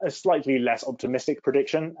slightly less optimistic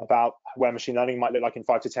prediction about where machine learning might look like in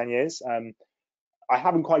 5 to 10 years. I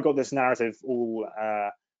haven't quite got this narrative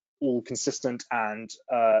all consistent and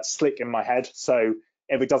slick in my head. So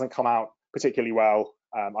if it doesn't come out particularly well,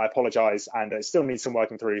 I apologize, and it still needs some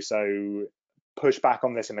working through. So push back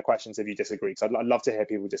on this in the questions if you disagree, because I'd love to hear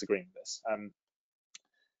people disagreeing with this.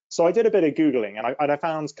 So I did a bit of Googling, and I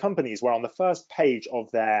found companies where on the first page of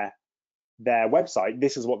their website,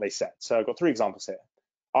 this is what they said. So I've got 3 examples here.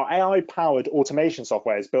 Our AI-powered automation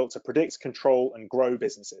software is built to predict, control, and grow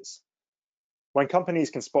businesses. When companies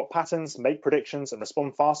can spot patterns, make predictions, and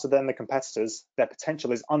respond faster than the competitors, their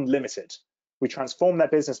potential is unlimited. We transform their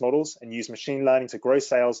business models and use machine learning to grow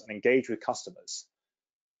sales and engage with customers.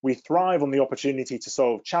 We thrive on the opportunity to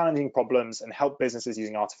solve challenging problems and help businesses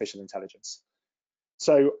using artificial intelligence.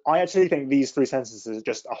 So I actually think these 3 sentences are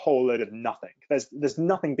just a whole load of nothing. There's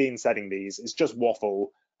nothing being said in these. It's just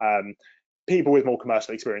waffle. People with more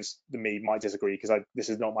commercial experience than me might disagree, because this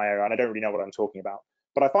is not my area and I don't really know what I'm talking about.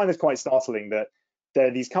 But I find this quite startling that there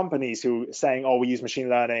are these companies who are saying, oh, we use machine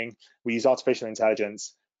learning, we use artificial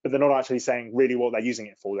intelligence, but they're not actually saying really what they're using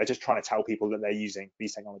it for. They're just trying to tell people that they're using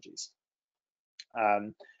these technologies.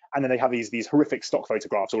 And then they have these horrific stock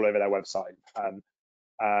photographs all over their website,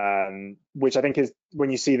 which I think is, when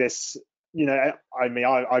you see this, I mean,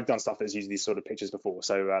 I've done stuff that's used these sort of pictures before.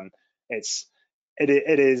 So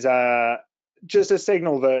it is just a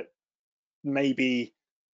signal that maybe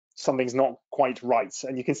something's not quite right.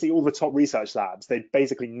 And you can see all the top research labs, they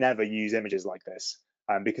basically never use images like this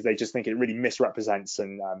because they just think it really misrepresents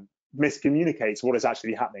and miscommunicates what is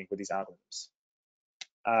actually happening with these algorithms.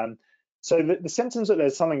 So the symptoms that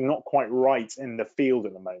there's something not quite right in the field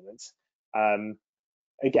at the moment,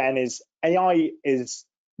 again, is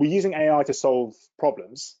we're using AI to solve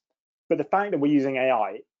problems, but the fact that we're using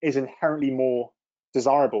AI is inherently more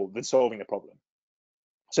desirable than solving the problem.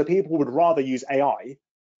 So people would rather use AI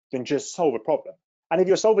than just solve a problem. And if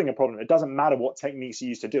you're solving a problem, it doesn't matter what techniques you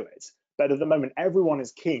use to do it. But at the moment, everyone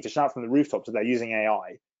is keen to shout from the rooftops that they're using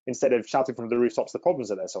AI instead of shouting from the rooftops the problems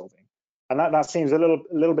that they're solving. And that seems a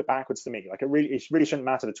little bit backwards to me. Like it really shouldn't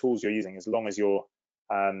matter the tools you're using as long as you're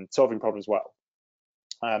solving problems well.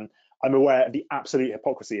 I'm aware of the absolute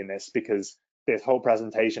hypocrisy in this, because this whole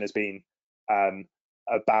presentation has been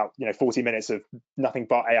about 40 minutes of nothing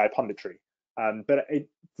but AI punditry. But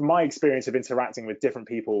from my experience of interacting with different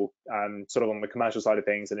people, sort of on the commercial side of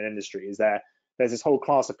things in an industry, is there's this whole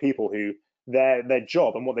class of people who their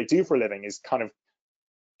job and what they do for a living is kind of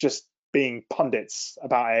just being pundits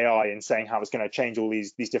about AI and saying how it's going to change all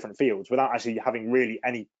these different fields without actually having really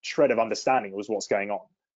any shred of understanding of what's going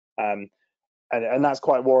on. And that's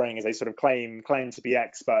quite worrying, as they sort of claim to be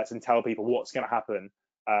experts and tell people what's going to happen,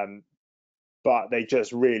 but they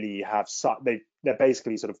just really have they're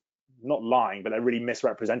basically sort of not lying, but they're really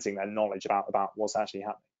misrepresenting their knowledge about what's actually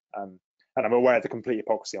happening. And I'm aware of the complete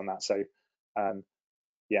hypocrisy on that. So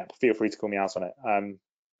Yeah, feel free to call me out on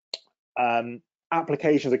it.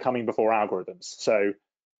 Applications are coming before algorithms. So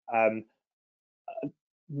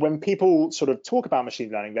when people sort of talk about machine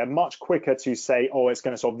learning, they're much quicker to say, oh, it's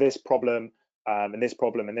going to solve this problem, and this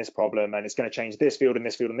problem, and this problem, and it's going to change this field, and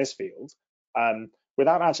this field, and this field,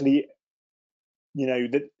 without actually,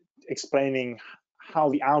 explaining how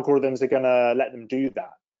the algorithms are going to let them do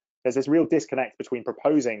that. There's this real disconnect between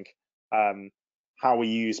proposing how we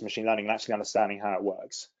use machine learning and actually understanding how it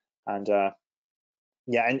works. And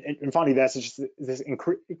yeah, and finally, there's just this it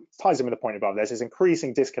ties in with the point above. There's this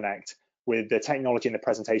increasing disconnect with the technology and the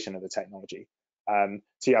presentation of the technology. So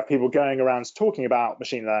you have people going around talking about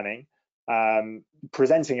machine learning,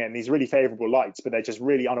 presenting it in these really favorable lights, but they're just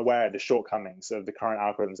really unaware of the shortcomings of the current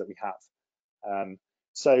algorithms that we have.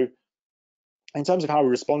 So in terms of how we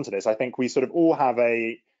respond to this, I think we sort of all have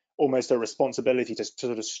almost a responsibility to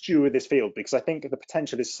sort of steward this field, because I think the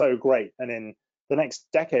potential is so great. And in the next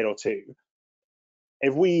decade or two,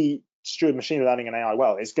 if we steward machine learning and AI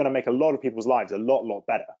well, it's going to make a lot of people's lives a lot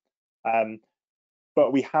better.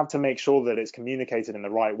 But we have to make sure that it's communicated in the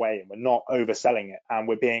right way, and we're not overselling it, and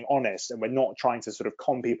we're being honest, and we're not trying to sort of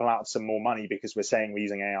con people out of some more money because we're saying we're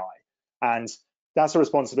using AI. And that's a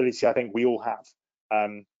responsibility I think we all have.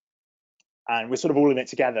 And we're sort of all in it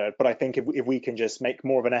together. But I think if we can just make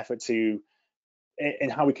more of an effort in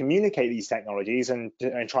how we communicate these technologies and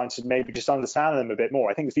trying to maybe just understand them a bit more,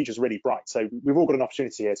 I think the future is really bright. So we've all got an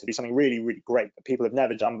opportunity here to do something really great that people have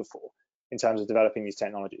never done before in terms of developing these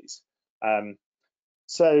technologies.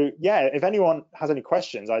 So yeah, if anyone has any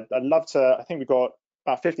questions, I'd love to. I think we've got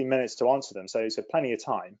about 15 minutes to answer them, so plenty of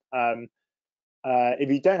time.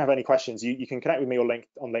 If you don't have any questions, you can connect with me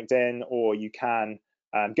on LinkedIn, or you can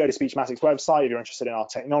go to Speechmatic's website if you're interested in our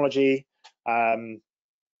technology. But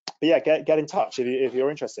yeah, get in touch if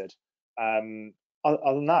you're interested. Other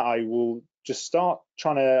than that, I will just start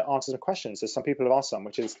trying to answer some questions. So some people have asked some,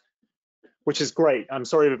 which is great. I'm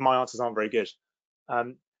sorry if my answers aren't very good.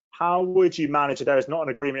 How would you manage if there is not an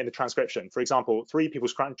agreement in the transcription? For example, 3 people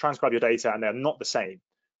transcribe your data and they're not the same.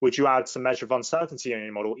 Would you add some measure of uncertainty in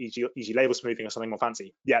your model, e.g. label smoothing or something more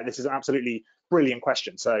fancy? Yeah, this is an absolutely brilliant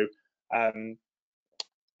question. So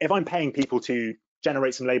if I'm paying people to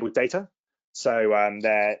generate some labeled data, so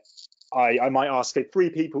I might ask 3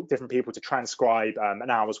 different people to transcribe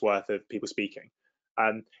an hour's worth of people speaking.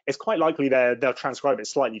 It's quite likely they'll transcribe it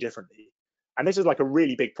slightly differently. And this is like a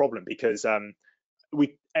really big problem, because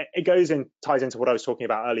it ties into what I was talking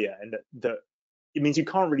about earlier, and that it means you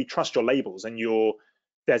can't really trust your labels, and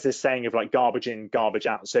there's this saying of like garbage in, garbage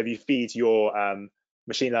out. So if you feed your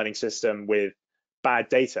machine learning system with bad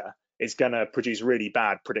data, it's going to produce really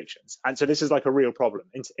bad predictions. And so this is like a real problem.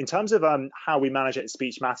 In terms of how we manage it at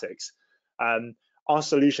Speechmatics, our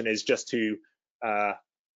solution is just to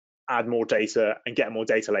add more data and get more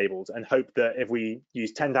data labeled, and hope that if we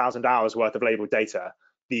use 10,000 hours worth of labeled data,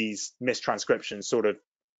 these mistranscriptions sort of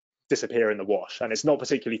disappear in the wash. And it's not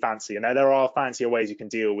particularly fancy. And there are fancier ways you can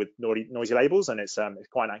deal with noisy labels, and it's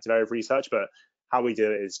quite an active area of research. But how we do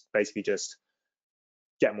it is basically just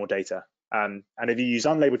get more data. And if you use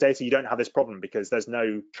unlabeled data, you don't have this problem, because there's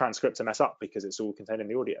no transcript to mess up, because it's all contained in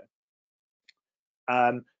the audio.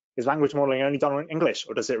 Is language modeling only done in English,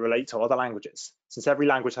 or does it relate to other languages? Since every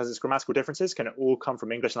language has its grammatical differences, can it all come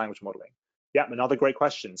from English language modeling? Yeah, another great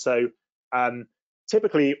question. So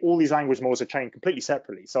typically, all these language models are trained completely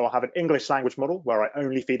separately. So I'll have an English language model where I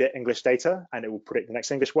only feed it English data, and it will predict the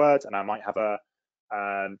next English word. And I might have an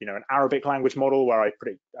Arabic language model where I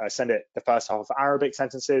send it the first half of Arabic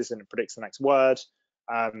sentences, and it predicts the next word.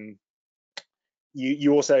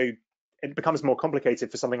 You also, it becomes more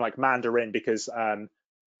complicated for something like Mandarin, because I'm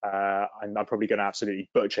probably going to absolutely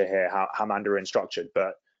butcher here how Mandarin's structured,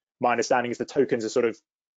 but my understanding is the tokens are sort of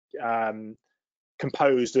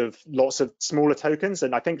composed of lots of smaller tokens.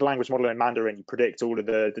 And I think the language model in Mandarin, you predict all of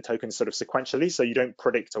the tokens sort of sequentially. So you don't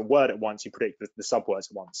predict a word at once, you predict the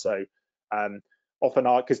subwords at once. So often,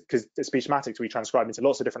 because at Speechmatics, we transcribe into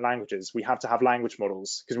lots of different languages, we have to have language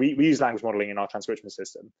models, because we use language modeling in our transcription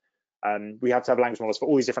system. We have to have language models for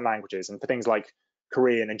all these different languages. And for things like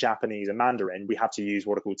Korean and Japanese and Mandarin, we have to use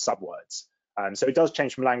what are called subwords. So it does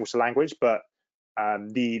change from language to language, but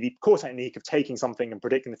the core technique of taking something and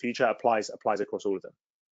predicting the future applies across all of them.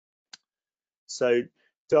 So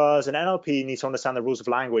does an NLP need to understand the rules of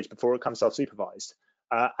language before it becomes self-supervised?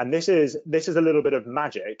 And this is a little bit of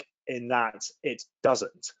magic, in that it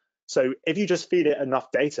doesn't. So if you just feed it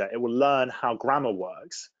enough data, it will learn how grammar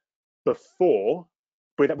works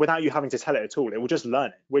without you having to tell it at all. It will just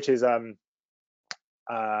learn it, which is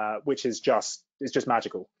just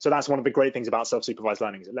magical. So that's one of the great things about self-supervised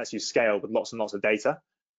learning, is it lets you scale with lots and lots of data.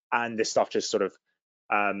 and this stuff just sort of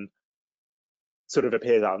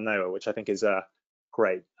appears out of nowhere, which I think is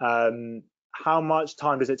great. How much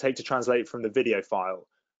time does it take to translate from the video file?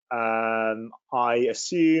 I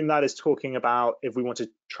assume that is talking about if we want to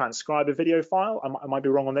transcribe a video file. I might be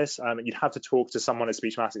wrong on this. You'd have to talk to someone at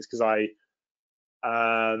Speechmatics because I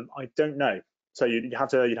don't know. So you'd have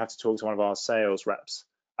to talk to one of our sales reps.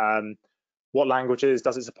 What languages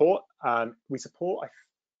does it support? We support,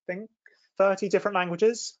 I think, 30 different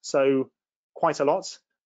languages, so quite a lot.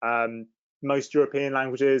 Most European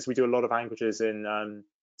languages. We do a lot of languages in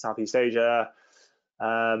Southeast Asia.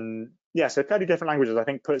 Yeah, so 30 different languages, I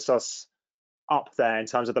think, puts us up there in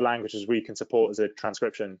terms of the languages we can support as a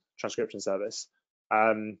transcription service.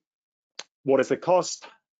 What is the cost?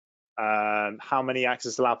 How many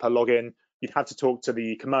access allowed per login? You'd have to talk to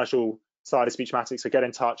the commercial side of Speechmatics, so get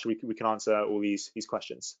in touch. We can answer all these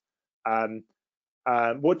questions.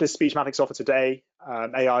 What does Speechmatics offer today,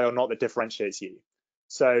 AI or not, that differentiates you?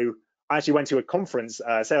 So I actually went to a conference,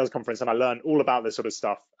 sales conference, and I learned all about this sort of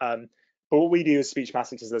stuff. But what we do as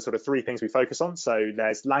Speechmatics is there's sort of three things we focus on. So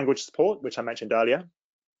there's language support, which I mentioned earlier.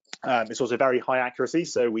 It's also very high accuracy.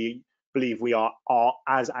 So we believe we are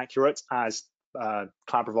as accurate as cloud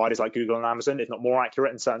providers like Google and Amazon, if not more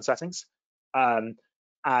accurate in certain settings. And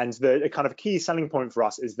the kind of key selling point for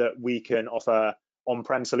us is that we can offer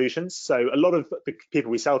on-prem solutions. So a lot of the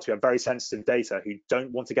people we sell to have very sensitive data who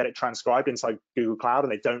don't want to get it transcribed inside Google Cloud,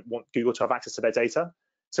 and they don't want Google to have access to their data.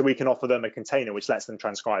 So we can offer them a container which lets them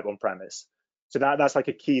transcribe on premise. So that's like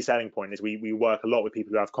a key selling point, is we work a lot with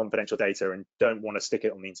people who have confidential data and don't want to stick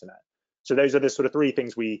it on the internet. So those are the sort of three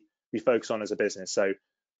things we focus on as a business. So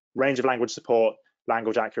range of language support,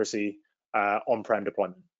 language accuracy, on-prem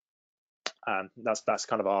deployment. That's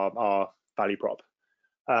kind of our value prop.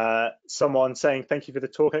 Someone saying, thank you for the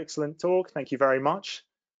talk, excellent talk, thank you very much.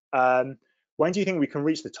 When do you think we can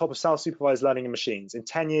reach the top of self-supervised learning in machines? In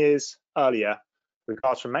 10 years, earlier?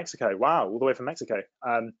 Regards from Mexico. Wow, all the way from Mexico.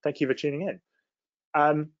 Thank you for tuning in.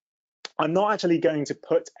 I'm not actually going to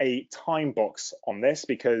put a time box on this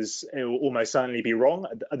because it will almost certainly be wrong.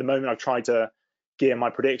 At the moment, I've tried to gear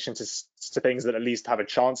my prediction to things that at least have a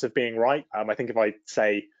chance of being right. I think if I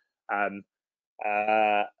say, oh,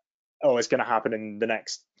 it's going to happen in the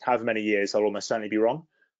next however many years, I'll almost certainly be wrong.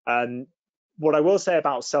 What I will say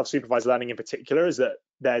about self-supervised learning in particular is that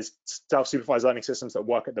there's self-supervised learning systems that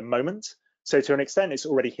work at the moment. So to an extent, it's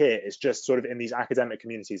already here. It's just sort of in these academic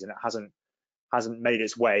communities, and it hasn't made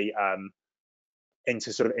its way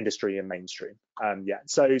into sort of industry and mainstream yet.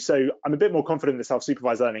 So I'm a bit more confident that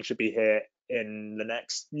self-supervised learning should be here in the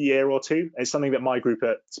next year or two. It's something that my group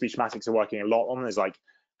at Speechmatics are working a lot on. Is like,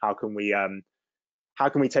 how can we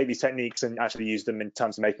take these techniques and actually use them in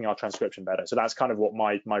terms of making our transcription better? So that's kind of what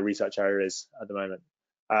my research area is at the moment.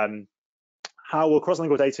 How will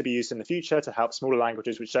cross-lingual data be used in the future to help smaller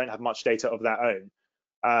languages which don't have much data of their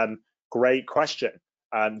own? Great question.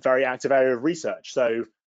 Very active area of research. So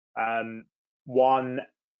one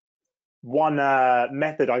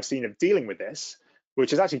method I've seen of dealing with this,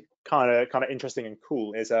 which is actually kind of interesting and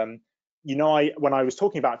cool, is when I was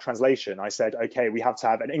talking about translation, I said, okay, we have to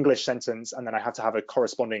have an English sentence and then I have to have a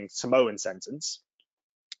corresponding Samoan sentence.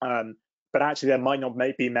 But actually, there might not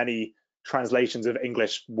be many translations of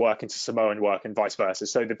English work into Samoan work and vice versa.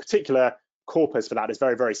 So the particular corpus for that is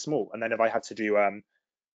very, very small. And then if I had to do,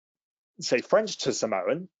 say, French to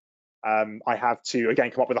Samoan, I have to,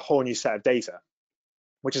 again, come up with a whole new set of data,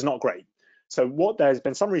 which is not great. So what there's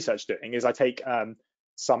been some research doing is I take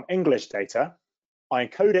some English data, I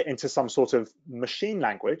encode it into some sort of machine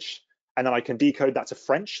language, and then I can decode that to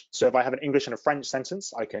French. So if I have an English and a French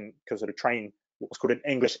sentence, I can sort of train what's called an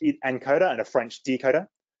English encoder and a French decoder.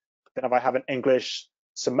 Then if I have an English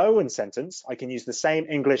Samoan sentence, I can use the same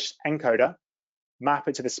English encoder, map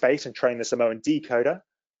it to the space and train the Samoan decoder.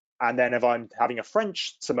 And then if I'm having a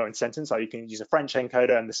French Samoan sentence, I can use a French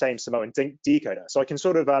encoder and the same Samoan decoder. So I can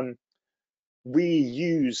sort of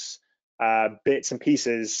reuse bits and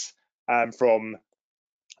pieces from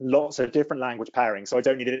lots of different language pairings. So I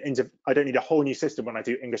don't need a whole new system when I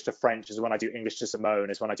do English to French as when I do English to Samoan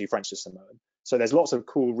as when I do French to Samoan. So there's lots of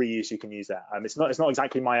cool reuse you can use there. It's not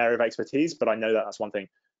exactly my area of expertise, but I know that that's one thing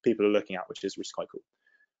people are looking at, which is quite cool.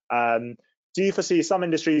 Do you foresee some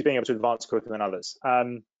industries being able to advance quicker than others?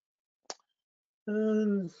 I'm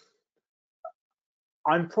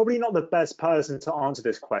probably not the best person to answer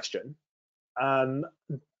this question. In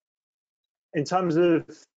terms of,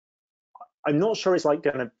 I'm not sure it's like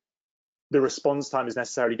the response time is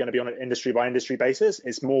necessarily going to be on an industry by industry basis.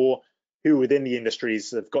 It's more who within the industries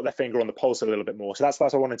have got their finger on the pulse a little bit more. So that's why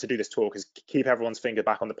I wanted to do this talk, is keep everyone's finger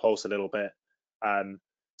back on the pulse a little bit,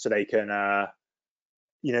 so they can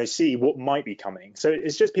see what might be coming. So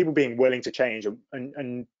it's just people being willing to change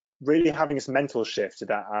and really having this mental shift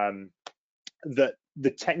that that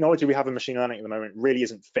the technology we have in machine learning at the moment really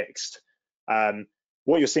isn't fixed.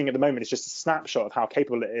 What you're seeing at the moment is just a snapshot of how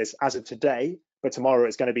capable it is as of today, but tomorrow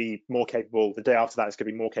it's going to be more capable. The day after that, it's going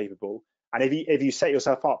to be more capable. And if you set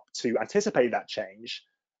yourself up to anticipate that change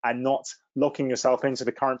and not locking yourself into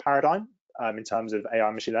the current paradigm in terms of AI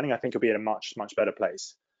and machine learning, I think you'll be in a much better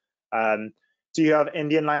place. Do you have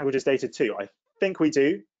Indian languages data too? I think we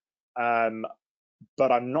do,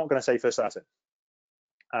 but I'm not going to say for certain.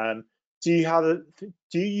 Do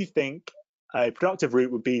you think a productive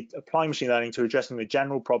route would be applying machine learning to addressing the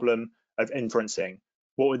general problem of inferencing?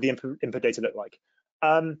 What would the input data look like?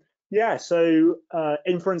 Yeah, so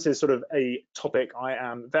inference is sort of a topic I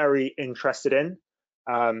am very interested in.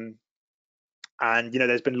 And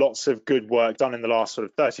there's been lots of good work done in the last sort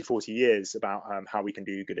of 30, 40 years about how we can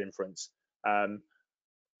do good inference. I'm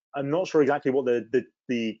not sure exactly what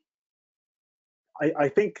I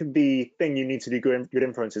think the thing you need to do good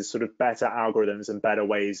inference is sort of better algorithms and better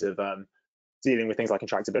ways of dealing with things like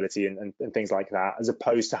intractability and things like that, as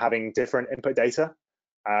opposed to having different input data.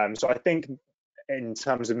 So I think in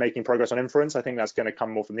terms of making progress on inference, I think that's going to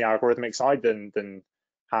come more from the algorithmic side than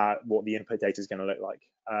what the input data is going to look like.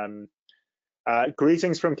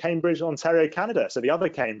 Greetings from Cambridge, Ontario, Canada. So the other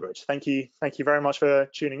Cambridge. Thank you very much for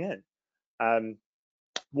tuning in.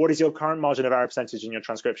 What is your current margin of error percentage in your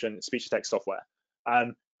transcription speech-to-text software?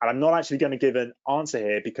 And I'm not actually going to give an answer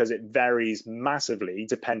here because it varies massively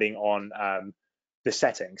depending on the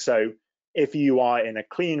setting. So if you are in a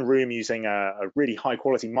clean room using a really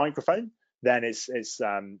high-quality microphone, then it's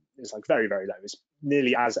like very low. It's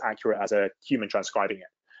nearly as accurate as a human transcribing it.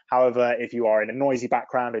 However, if you are in a noisy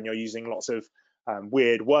background and you're using lots of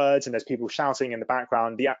weird words and there's people shouting in the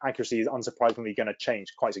background, the accuracy is unsurprisingly going to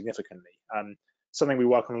change quite significantly. Something we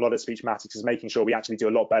work on a lot at Speechmatics is making sure we actually do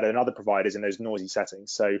a lot better than other providers in those noisy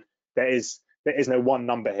settings. So there is no one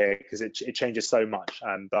number here because it changes so much.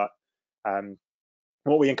 But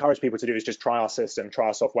what we encourage people to do is just try our system, try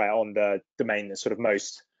our software on the domain that's sort of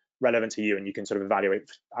most relevant to you, and you can sort of evaluate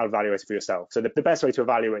it for yourself. So the best way to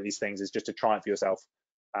evaluate these things is just to try it for yourself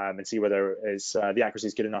and see whether the accuracy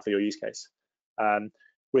is good enough for your use case.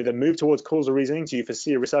 With a move towards causal reasoning, do you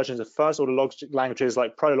foresee a resurgence of first-order languages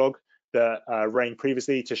like Prolog that reigned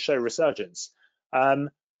previously to show resurgence?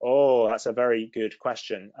 Oh, that's a very good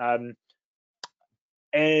question.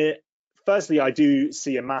 Firstly, I do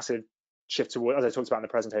see a massive shift toward, as I talked about in the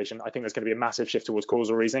presentation, I think there's going to be a massive shift towards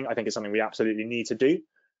causal reasoning. I think it's something we absolutely need to do.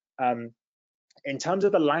 In terms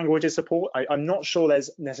of the languages support, I'm not sure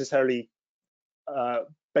there's necessarily,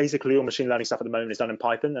 basically all machine learning stuff at the moment is done in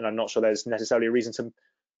Python, and I'm not sure there's necessarily a reason to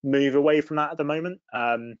move away from that at the moment.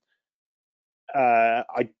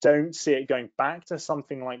 I don't see it going back to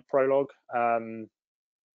something like Prolog. I've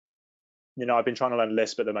been trying to learn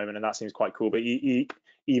Lisp at the moment, and that seems quite cool. But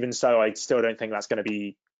even so, I still don't think that's going to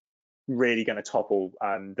be really going to topple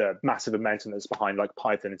the massive momentum that's behind like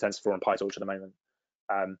Python and TensorFlow and PyTorch at the moment.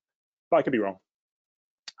 But I could be wrong.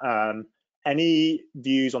 Any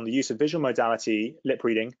views on the use of visual modality lip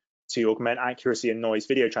reading to augment accuracy in noise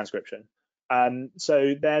video transcription?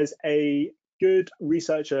 So there's a good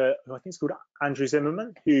researcher who I think is called Andrew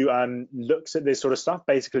Zimmerman, who looks at this sort of stuff,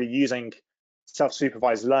 basically using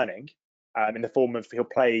self-supervised learning in the form of he'll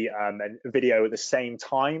play a video at the same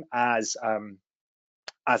time as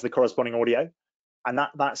the corresponding audio, and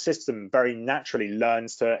that system very naturally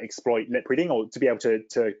learns to exploit lip reading, or to be able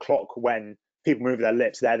to clock when people move their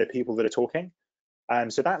lips, they're the people that are talking.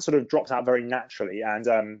 So that sort of drops out very naturally,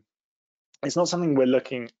 and it's not something we're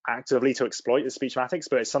looking actively to exploit as Speechmatics,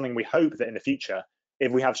 but it's something we hope that in the future,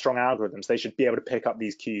 if we have strong algorithms, they should be able to pick up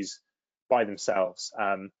these cues by themselves.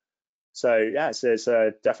 So yeah, so it's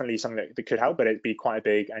definitely something that could help, but it'd be quite a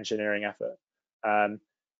big engineering effort.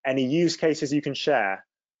 Any use cases you can share?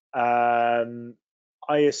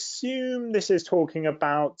 I assume this is talking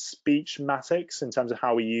about Speechmatics in terms of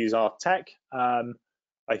how we use our tech.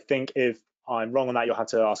 I think if I'm wrong on that, you'll have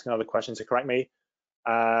to ask another question to correct me.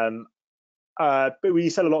 But we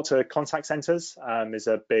sell a lot to contact centers, is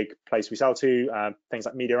a big place we sell to, things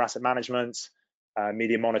like media asset management,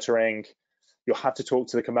 media monitoring. You'll have to talk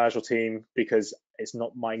to the commercial team because it's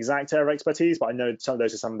not my exact area of expertise, but I know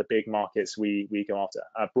those are some of the big markets we go after.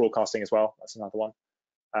 Broadcasting as well, that's another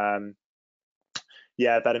one.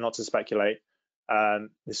 Yeah, better not to speculate.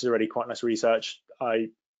 This is already quite nice research. I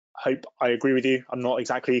hope I agree with you. I'm not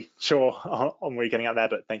exactly sure on where you're getting at there,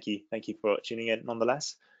 but thank you for tuning in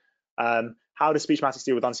nonetheless. How does Speechmatics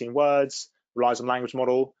deal with unseen words? Relies on language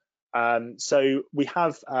model. So we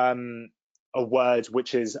have a word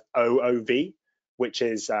which is OOV, which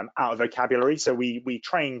is out of vocabulary. So we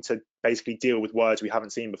train to basically deal with words we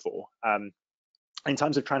haven't seen before. In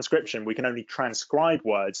terms of transcription, we can only transcribe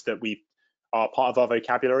words that are part of our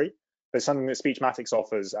vocabulary. There's something that Speechmatics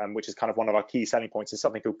offers, which is kind of one of our key selling points, is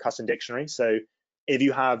something called custom dictionary. So if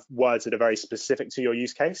you have words that are very specific to your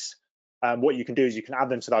use case, what you can do is you can add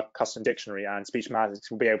them to that custom dictionary, and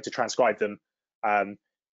Speechmatics will be able to transcribe them,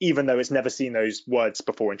 even though it's never seen those words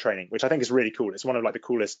before in training, which I think is really cool. It's one of like the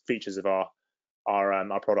coolest features of our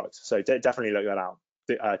product. So definitely look that out,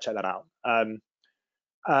 check that out.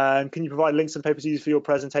 Can you provide links and papers used for your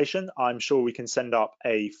presentation? I'm sure we can send up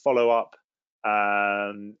a follow-up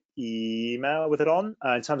email with it on.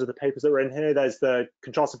 In terms of the papers that were in here, there's the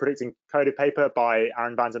contrasted predicting coded paper by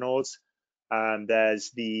Aaron van den Oord.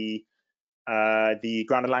 There's the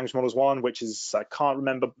grounded language models one, which is, I can't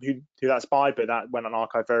remember who that's by, but that went on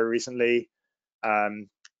archive very recently.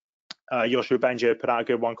 Joshua Benja put out a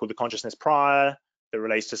good one called the consciousness prior that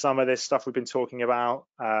relates to some of this stuff we've been talking about.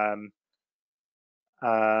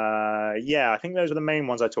 Yeah, I think those are the main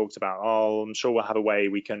ones I talked about. I'm sure we'll have a way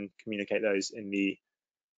we can communicate those in the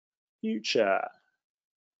future.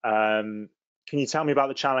 Can you tell me about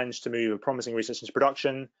the challenge to move a promising research into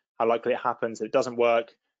production? How likely it happens that it doesn't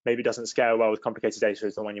work? Maybe it doesn't scale well with complicated data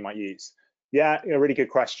as the one you might use. Yeah, a really good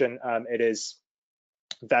question. It is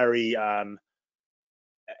very,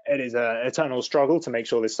 it is an eternal struggle to make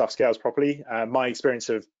sure this stuff scales properly. My experience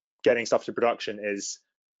of getting stuff to production is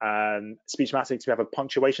Speechmatics, we have a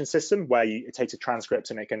punctuation system where it takes a transcript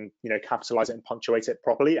and it can, capitalize it and punctuate it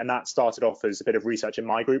properly. And that started off as a bit of research in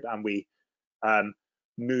my group, and we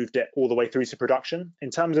moved it all the way through to production. In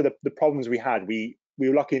terms of the problems we had, we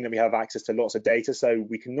were lucky in that we have access to lots of data, so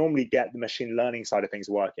we can normally get the machine learning side of things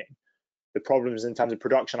working. The problems in terms of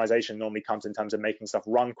productionization normally comes in terms of making stuff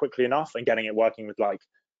run quickly enough and getting it working with like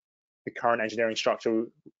the current engineering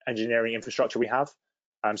infrastructure we have.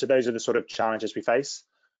 So those are the sort of challenges we face.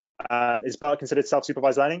 Is BERT considered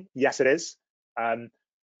self-supervised learning? Yes, it is. I'm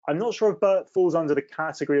not sure if BERT falls under the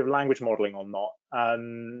category of language modeling or not.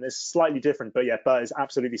 It's slightly different, but yeah, BERT is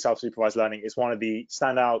absolutely self-supervised learning. It's one of the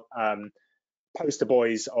standout poster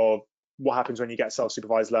boys of what happens when you get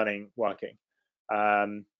self-supervised learning working.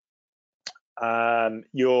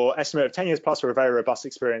 Your estimate of 10 years plus for a very robust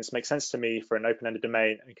experience makes sense to me for an open-ended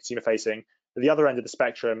domain and consumer-facing. At the other end of the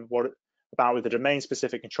spectrum, what about with the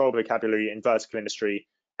domain-specific control vocabulary in vertical industry?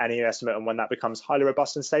 Any estimate on when that becomes highly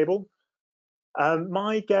robust and stable?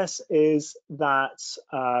 My guess is that,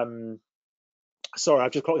 sorry,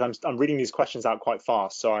 I've just clocked, I'm reading these questions out quite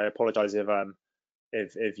fast, so I apologize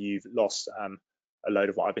if you've lost a load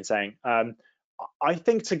of what I've been saying. I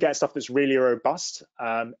think to get stuff that's really robust,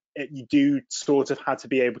 you do sort of have to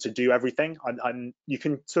be able to do everything. You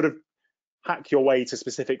can sort of hack your way to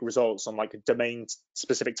specific results on like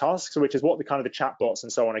domain-specific tasks, which is what the kind of the chatbots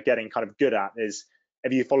and so on are getting kind of good at. Is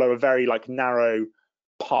if you follow a very like narrow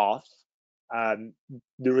path, the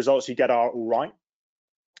results you get are all right.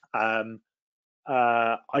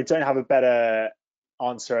 I don't have a better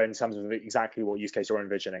answer in terms of exactly what use case you're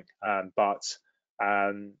envisioning, but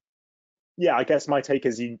yeah, I guess my take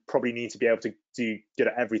is you probably need to be able to do good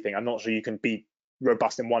at everything. I'm not sure you can be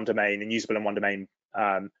robust in one domain and usable in one domain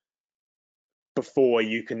before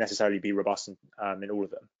you can necessarily be robust in all of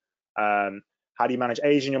them. How do you manage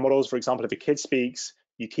age in your models? For example, if a kid speaks,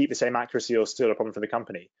 you keep the same accuracy or still a problem for the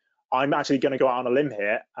company? I'm actually going to go out on a limb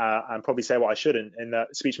here and probably say what I shouldn't, in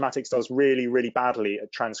that Speechmatics does really, really badly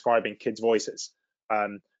at transcribing kids' voices.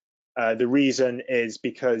 The reason is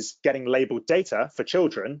because getting labeled data for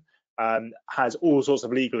children has all sorts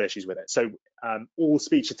of legal issues with it. So all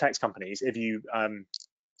speech to text companies, if you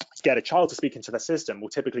get a child to speak into the system, will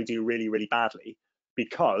typically do really, really badly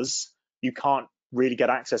because you can't really get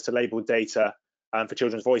access to labeled data for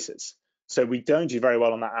children's voices. So we don't do very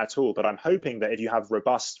well on that at all. But I'm hoping that if you have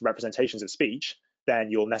robust representations of speech, then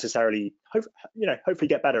you'll necessarily, hopefully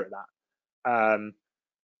get better at that.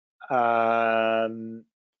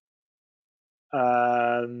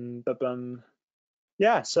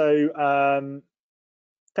 Yeah. So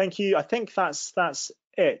thank you. I think that's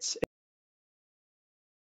it.